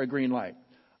waiting for a green light.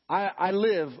 I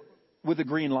live with a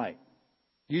green light.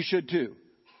 You should too.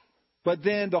 But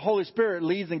then the Holy Spirit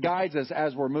leads and guides us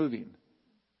as we're moving.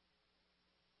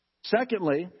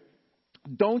 Secondly,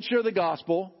 don't share the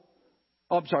gospel.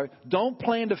 Don't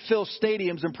plan to fill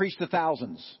stadiums and preach to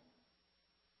thousands.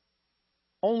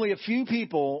 Only a few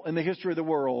people in the history of the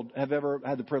world have ever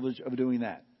had the privilege of doing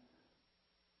that.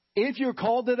 If you're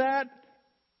called to that,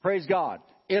 praise God.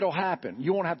 It'll happen.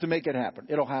 You won't have to make it happen.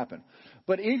 It'll happen.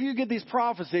 But if you get these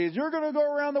prophecies, you're going to go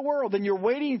around the world, and you're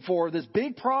waiting for this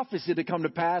big prophecy to come to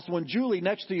pass when Julie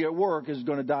next to you at work is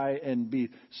going to die and be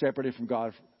separated from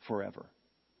God forever.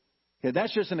 Okay,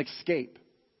 that's just an escape.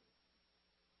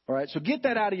 All right, so get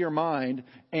that out of your mind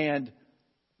and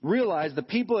realize the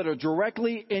people that are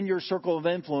directly in your circle of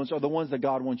influence are the ones that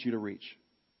God wants you to reach.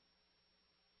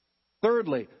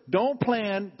 Thirdly, don't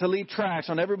plan to leave tracts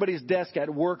on everybody's desk at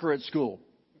work or at school.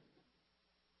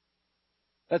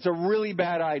 That's a really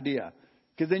bad idea,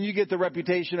 because then you get the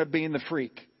reputation of being the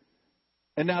freak.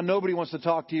 And now nobody wants to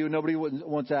talk to you. Nobody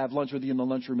wants to have lunch with you in the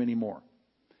lunchroom anymore.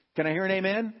 Can I hear an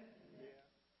amen?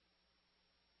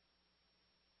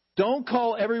 Don't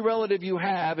call every relative you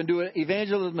have and do an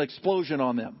evangelism explosion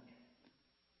on them.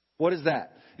 What is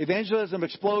that? Evangelism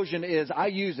explosion is, I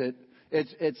use it.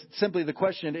 It's simply the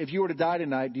question, if you were to die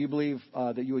tonight, do you believe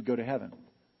that you would go to heaven?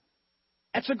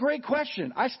 That's a great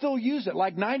question. I still use it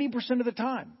like 90% of the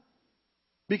time.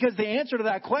 Because the answer to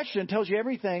that question tells you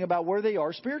everything about where they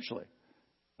are spiritually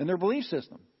and their belief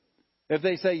system. If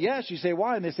they say yes, you say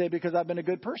why? And they say because I've been a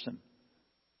good person.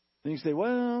 Then you say,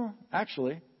 well,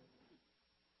 actually.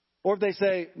 Or if they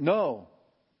say no,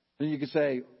 then you can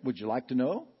say, would you like to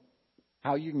know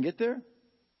how you can get there?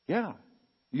 Yeah,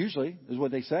 usually is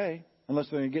what they say. Unless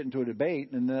they're going to get into a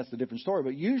debate, and that's a different story.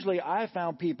 But usually I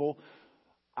found people,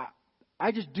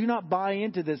 I just do not buy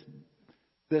into this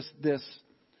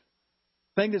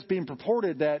thing that's being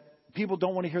purported that people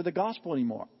don't want to hear the gospel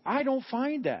anymore. I don't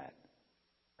find that.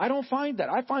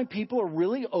 I find people are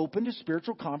really open to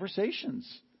spiritual conversations.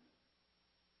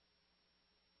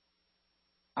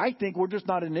 I think we're just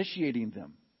not initiating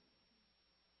them.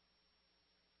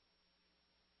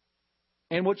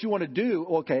 And what you want to do,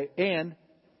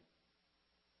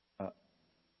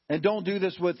 and don't do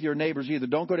this with your neighbors either.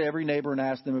 Don't go to every neighbor and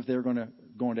ask them if they're going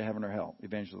to heaven or hell.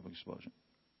 Evangelism explosion.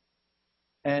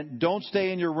 And don't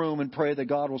stay in your room and pray that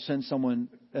God will send someone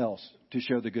else to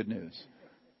share the good news.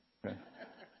 Okay.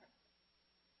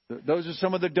 Those are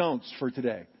some of the don'ts for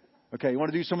today. Okay, you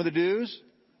want to do some of the do's?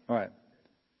 All right.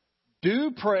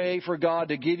 Do pray for God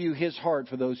to give you his heart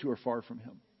for those who are far from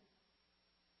him.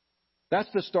 That's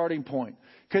the starting point.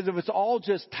 Because if it's all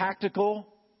just tactical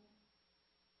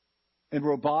and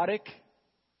robotic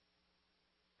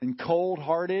and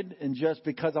cold-hearted and just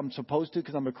because I'm supposed to,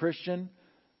 because I'm a Christian,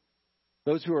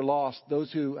 those who are lost,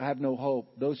 those who have no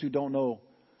hope, those who don't know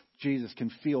Jesus can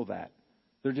feel that.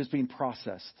 They're just being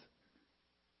processed.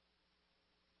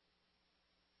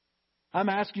 I'm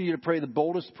asking you to pray the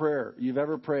boldest prayer you've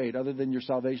ever prayed other than your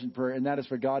salvation prayer, and that is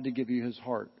for God to give you His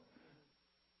heart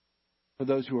for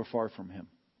those who are far from Him.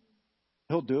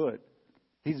 He'll do it.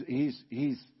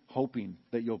 He's hoping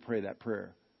that you'll pray that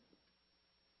prayer.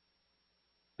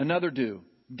 Another do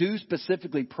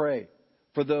specifically pray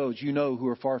for those you know who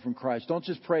are far from Christ. Don't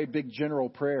just pray big general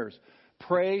prayers.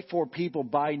 Pray for people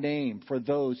by name, for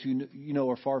those who you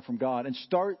know are far from God. And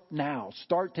start now.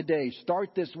 Start today.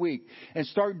 Start this week. And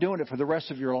start doing it for the rest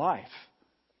of your life.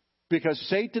 Because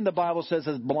Satan, the Bible says,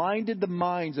 has blinded the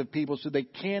minds of people so they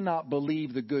cannot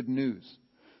believe the good news.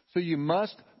 So you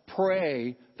must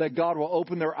pray that God will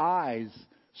open their eyes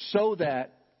so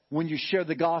that when you share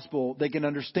the gospel, they can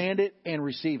understand it and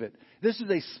receive it. This is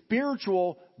a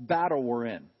spiritual battle we're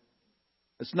in.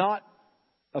 It's not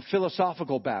a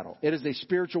philosophical battle. It is a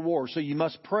spiritual war. So you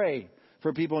must pray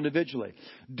for people individually.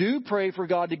 Do pray for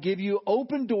God to give you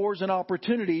open doors and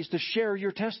opportunities to share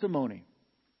your testimony.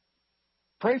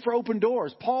 Pray for open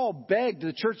doors. Paul begged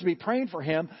the church to be praying for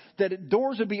him, that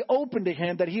doors would be open to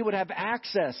him, that he would have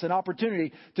access and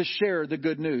opportunity to share the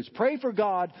good news. Pray for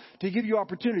God to give you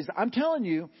opportunities. I'm telling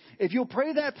you, if you'll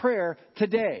pray that prayer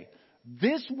today,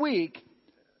 this week,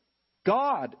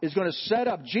 God is going to set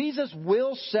up, Jesus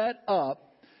will set up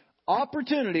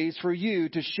opportunities for you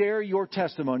to share your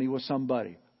testimony with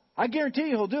somebody. I guarantee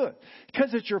you He'll do it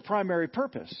because it's your primary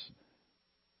purpose.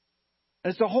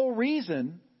 It's the whole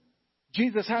reason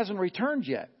Jesus hasn't returned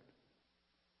yet.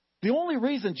 The only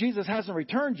reason Jesus hasn't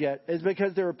returned yet is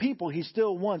because there are people He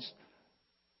still wants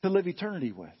to live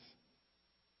eternity with.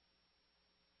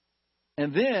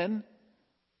 And then,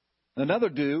 another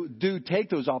do take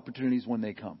those opportunities when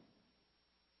they come.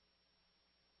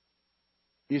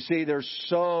 You see, there's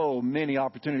so many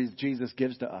opportunities Jesus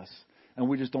gives to us, and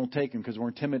we just don't take them because we're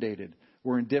intimidated,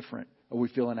 we're indifferent, or we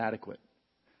feel inadequate.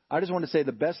 I just want to say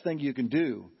the best thing you can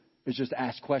do is just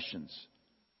ask questions.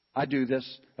 I do this.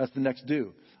 That's the next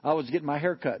do. I was getting my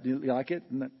hair cut. Do you like it?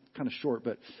 Kind of short,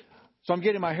 but so I'm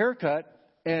getting my hair cut,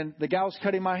 and the gal's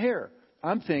cutting my hair.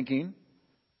 I'm thinking,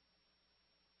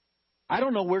 I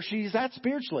don't know where she's at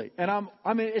spiritually, and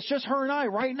I mean, it's just her and I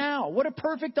right now. What a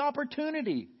perfect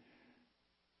opportunity!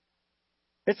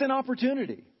 It's an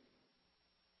opportunity.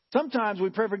 Sometimes we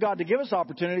pray for God to give us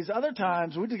opportunities. Other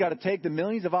times we just got to take the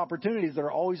millions of opportunities that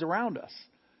are always around us.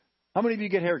 How many of you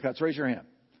get haircuts? Raise your hand.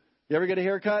 You ever get a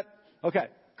haircut? Okay,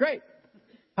 great.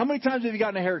 How many times have you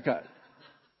gotten a haircut?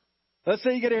 Let's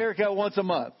say you get a haircut once a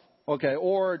month. Okay,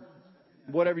 or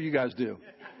whatever you guys do.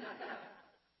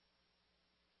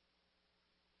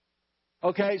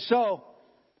 Okay, so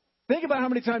think about how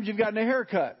many times you've gotten a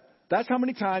haircut. That's how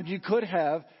many times you could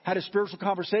have had a spiritual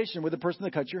conversation with the person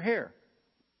that cut your hair.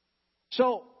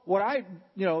 So what I,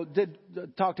 did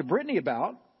talk to Brittany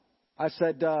about, I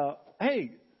said,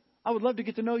 hey, I would love to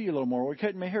get to know you a little more. We're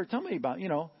cutting my hair. Tell me about,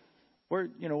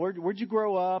 where'd you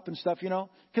grow up and stuff,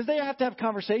 because they have to have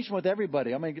conversation with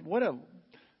everybody. I mean, what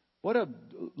a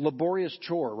laborious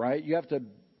chore, right? You have to,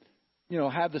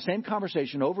 have the same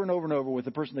conversation over and over and over with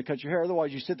the person that cut your hair.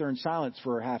 Otherwise, you sit there in silence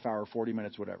for a half hour, 40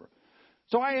 minutes, whatever.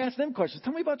 So I asked them questions.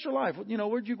 Tell me about your life.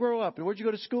 Where'd you grow up and where'd you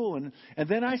go to school? And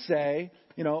then I say,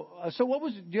 so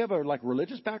do you have a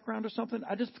religious background or something?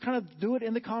 I just kind of do it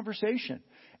in the conversation.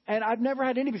 And I've never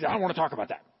had anybody say, I don't want to talk about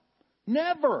that.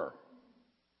 Never.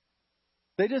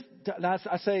 They just,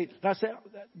 I say,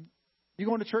 you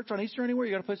going to church on Easter anywhere?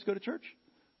 You got a place to go to church?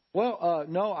 Well,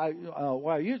 no, I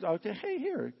say, hey,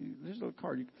 here, here's a little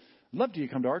card. Love to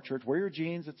come to our church. Wear your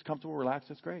jeans. It's comfortable, relaxed.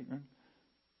 It's great. Right?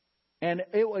 And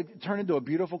it turned into a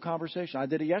beautiful conversation. I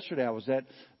did it yesterday. I was at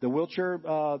the wheelchair,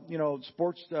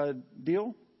 sports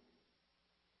deal.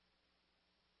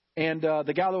 And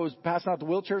the gal that was passing out the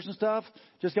wheelchairs and stuff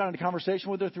just got into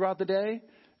conversation with her throughout the day.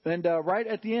 And right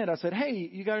at the end, I said, hey,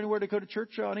 you got anywhere to go to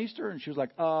church on Easter? And she was like,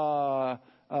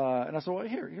 and I said, well,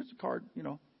 here's a card.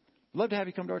 Love to have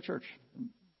you come to our church.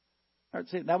 All right,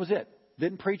 see, that was it.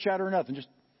 Didn't preach at her or nothing. Just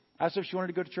asked her if she wanted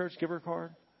to go to church, give her a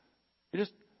card.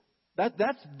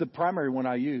 That's the primary one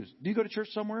I use. Do you go to church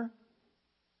somewhere?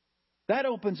 That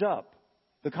opens up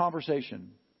the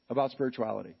conversation about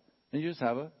spirituality. And you just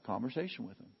have a conversation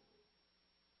with them.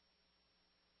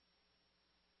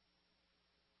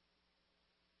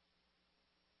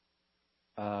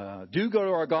 Do go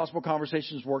to our gospel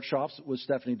conversations workshops with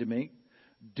Stephanie Demink.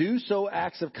 Do sow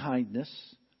acts of kindness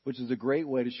which is a great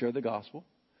way to share the gospel.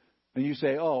 And you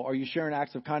say, oh, are you sharing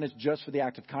acts of kindness just for the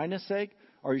act of kindness' sake?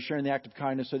 Or are you sharing the act of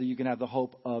kindness so that you can have the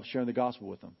hope of sharing the gospel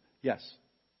with them? Yes.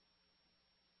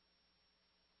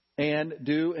 And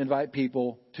do invite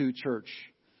people to church.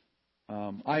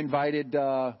 I invited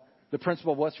the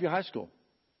principal of Westview High School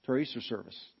to our Easter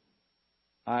service.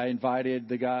 I invited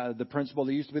the principal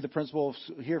that used to be the principal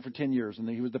here for 10 years, and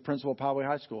he was the principal of Poway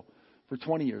High School for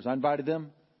 20 years. I invited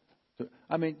them.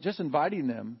 Just inviting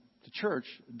them to church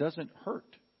doesn't hurt.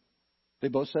 They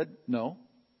both said no,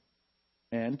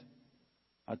 and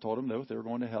I told them they were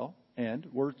going to hell, and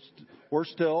we're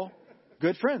still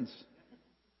good friends.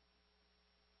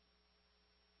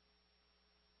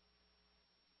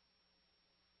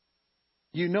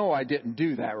 You know I didn't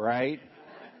do that, right?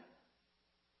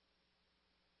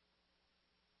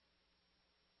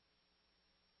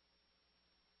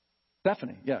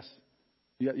 Stephanie, yes.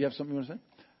 You have something you want to say?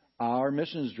 Our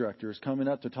missions director is coming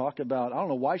up to talk about, I don't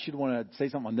know why she'd want to say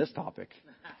something on this topic.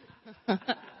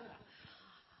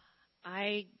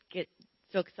 I get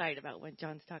so excited about what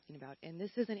John's talking about. And this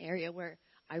is an area where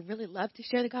I really love to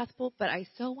share the gospel, but I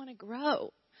so want to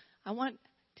grow. I want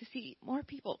to see more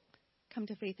people come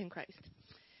to faith in Christ.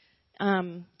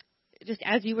 Just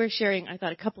as you were sharing, I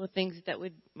thought a couple of things that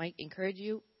might encourage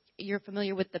you. You're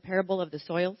familiar with the parable of the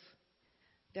soils?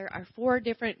 There are 4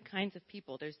 different kinds of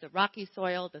people. There's the rocky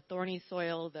soil, the thorny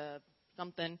soil, the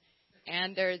something,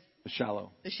 and there's The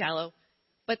shallow.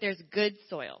 But there's good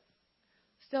soil.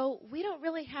 So we don't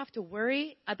really have to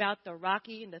worry about the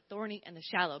rocky and the thorny and the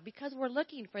shallow because we're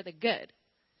looking for the good.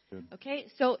 Okay?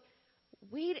 So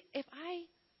if I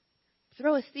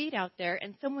throw a seed out there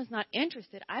and someone's not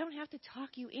interested, I don't have to talk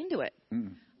you into it.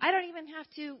 I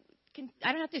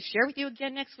don't have to share with you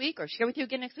again next week or share with you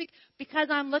again next week because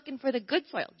I'm looking for the good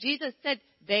soil. Jesus said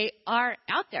they are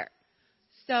out there.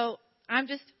 So I'm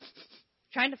just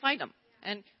trying to find them.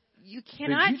 And you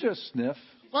cannot. Did you just sniff?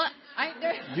 Well,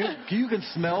 you can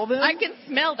smell them? I can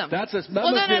smell them. That must be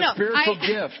a spiritual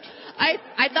gift.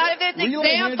 I thought of this example. You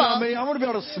lay hands on me, I want to be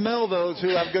able to smell those who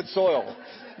have good soil.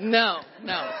 No.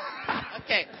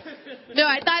 Okay. No,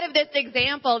 I thought of this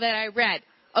example that I read.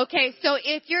 Okay, so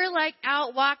if you're like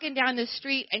out walking down the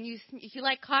street and if you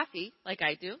like coffee, like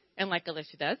I do, and like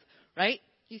Alicia does, right?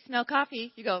 You smell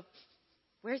coffee, you go,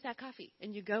 where's that coffee?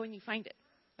 And you go and you find it.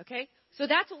 Okay? So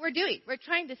that's what we're doing. We're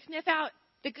trying to sniff out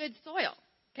the good soil,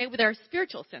 okay, with our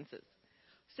spiritual senses.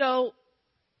 So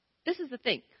this is the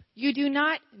thing. You do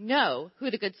not know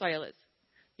who the good soil is.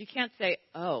 You can't say,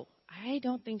 oh, I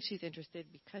don't think she's interested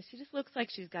because she just looks like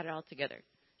she's got it all together.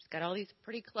 She's got all these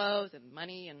pretty clothes and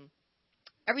money and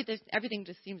everything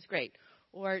just seems great.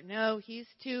 Or, no, he's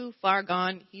too far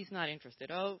gone. He's not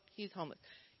interested. Oh, he's homeless.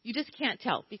 You just can't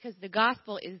tell because the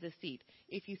gospel is the seed.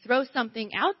 If you throw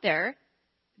something out there,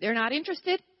 they're not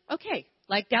interested. Okay,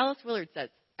 like Dallas Willard says,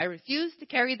 I refuse to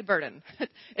carry the burden.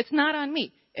 It's not on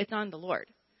me. It's on the Lord.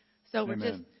 So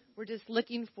we're just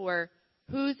looking for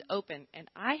who's open. And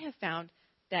I have found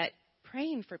that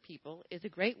praying for people is a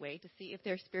great way to see if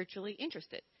they're spiritually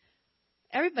interested.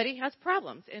 Everybody has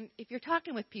problems. And if you're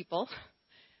talking with people,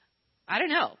 I don't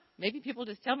know, maybe people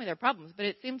just tell me their problems, but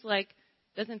it seems like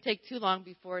it doesn't take too long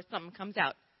before something comes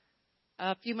out.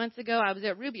 A few months ago, I was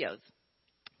at Rubio's.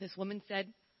 This woman said,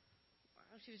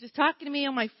 she was just talking to me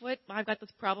on my foot. I've got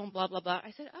this problem, blah, blah, blah.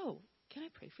 I said, oh, can I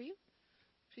pray for you?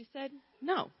 She said,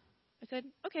 no. I said,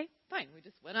 okay, fine. We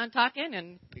just went on talking,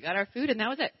 and we got our food, and that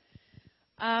was it.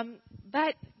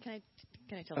 But can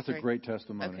I tell a story? That's a great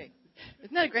testimony. Okay.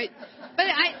 It's not a great, but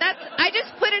I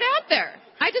just put it out there.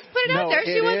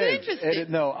 She wasn't interested.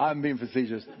 No, I'm being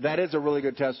facetious. That is a really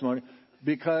good testimony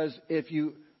because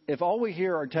if all we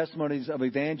hear are testimonies of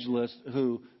evangelists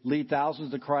who lead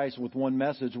thousands to Christ with one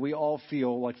message, we all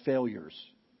feel like failures.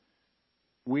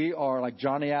 We are like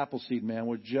Johnny Appleseed, man.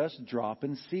 We're just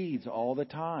dropping seeds all the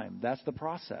time. That's the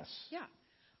process. Yeah.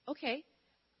 Okay.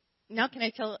 Now can I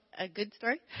tell a good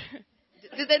story?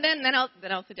 then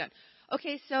I'll sit down.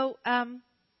 Okay, so I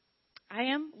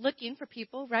am looking for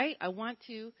people, right? I want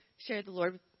to share the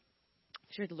Lord.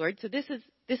 So this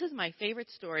is my favorite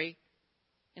story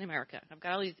in America. I've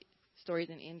got all these stories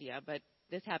in India, but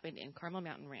this happened in Carmel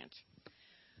Mountain Ranch.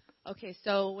 Okay,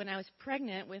 so when I was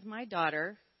pregnant with my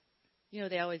daughter,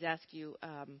 they always ask you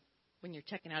when you're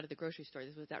checking out at the grocery store,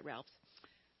 this was at Ralph's,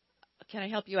 can I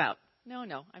help you out? No,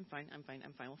 I'm fine.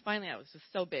 Well, finally, I was just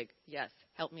so big. Yes,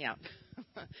 help me out.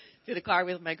 To the car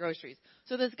with my groceries.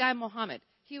 So this guy, Mohammed,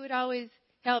 he would always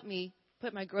help me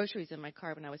put my groceries in my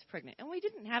car when I was pregnant. And we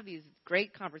didn't have these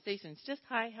great conversations. Just,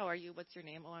 hi, how are you? What's your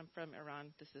name? Oh, I'm from Iran.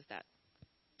 This is that.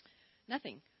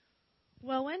 Nothing.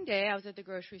 Well, one day I was at the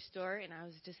grocery store and I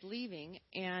was just leaving.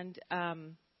 And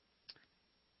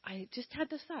I just had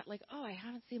this thought, like, oh, I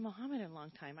haven't seen Mohammed in a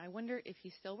long time. I wonder if he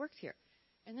still works here.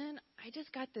 And then I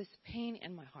just got this pain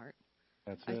in my heart.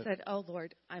 I said, oh,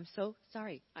 Lord, I'm so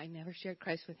sorry. I never shared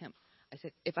Christ with him. I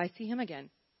said, if I see him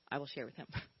again, I will share with him.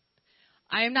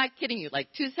 I am not kidding you. Like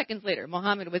 2 seconds later,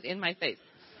 Mohammed was in my face.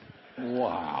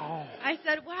 Wow. I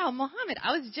said, wow, Mohammed,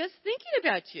 I was just thinking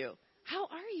about you. How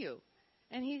are you?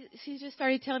 And she just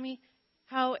started telling me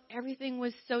how everything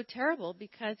was so terrible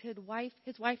because his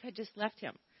wife had just left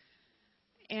him.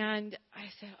 And I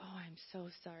said, oh, I'm so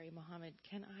sorry, Mohammed.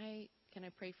 Can I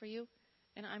pray for you?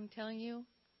 And I'm telling you,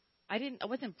 I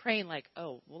wasn't praying like,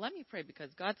 oh, well, let me pray because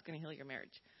God's going to heal your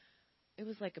marriage. It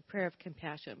was like a prayer of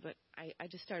compassion. But I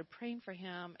just started praying for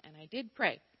him, and I did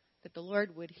pray that the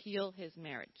Lord would heal his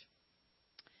marriage.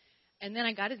 And then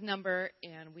I got his number,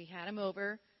 and we had him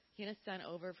over. He and his son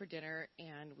over for dinner,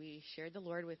 and we shared the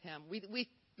Lord with him.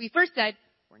 We first said,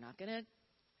 we're not going to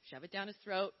shove it down his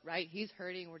throat, right? He's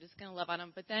hurting. We're just going to love on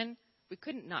him. But then we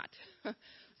couldn't not.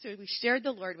 So we shared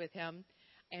the Lord with him,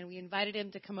 and we invited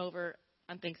him to come over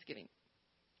on Thanksgiving.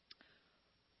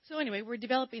 So anyway, we're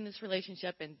developing this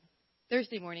relationship, and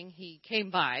Thursday morning he came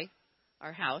by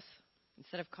our house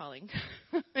instead of calling.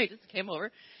 He just came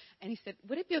over, and he said,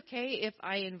 would it be okay if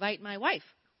I invite my wife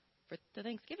to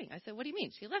Thanksgiving? I said, what do you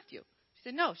mean? She left you. She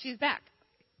said, no, she's back.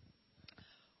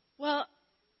 Well,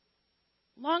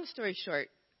 long story short,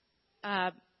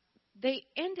 they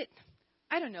ended.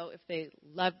 I don't know if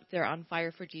they're on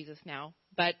fire for Jesus now,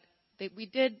 but we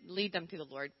did lead them to the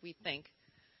Lord, we think.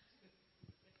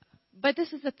 But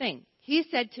this is the thing. He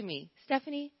said to me,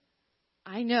 Stephanie,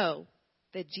 I know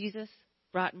that Jesus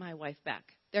brought my wife back.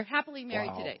 They're happily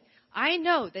married today. I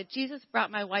know that Jesus brought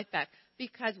my wife back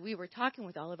because we were talking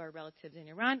with all of our relatives in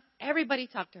Iran. Everybody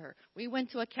talked to her. We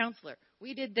went to a counselor.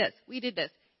 We did this,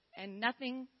 and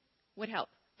nothing would help.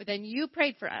 But then you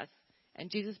prayed for us,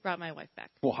 and Jesus brought my wife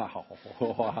back. Wow.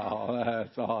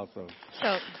 That's awesome.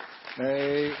 So,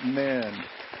 amen.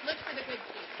 Look for the good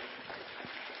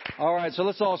seed. All right, so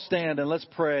let's all stand and let's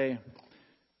pray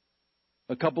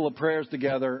a couple of prayers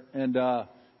together. And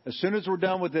as soon as we're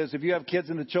done with this, if you have kids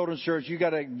in the children's church, you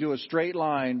got to do a straight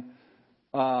line.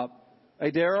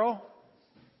 Hey, Daryl,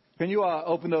 can you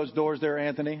open those doors there,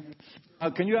 Anthony?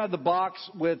 Can you have the box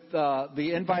with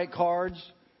the invite cards?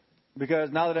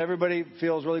 Because now that everybody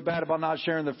feels really bad about not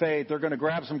sharing their faith, they're going to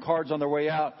grab some cards on their way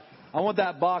out. I want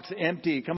that box empty. Come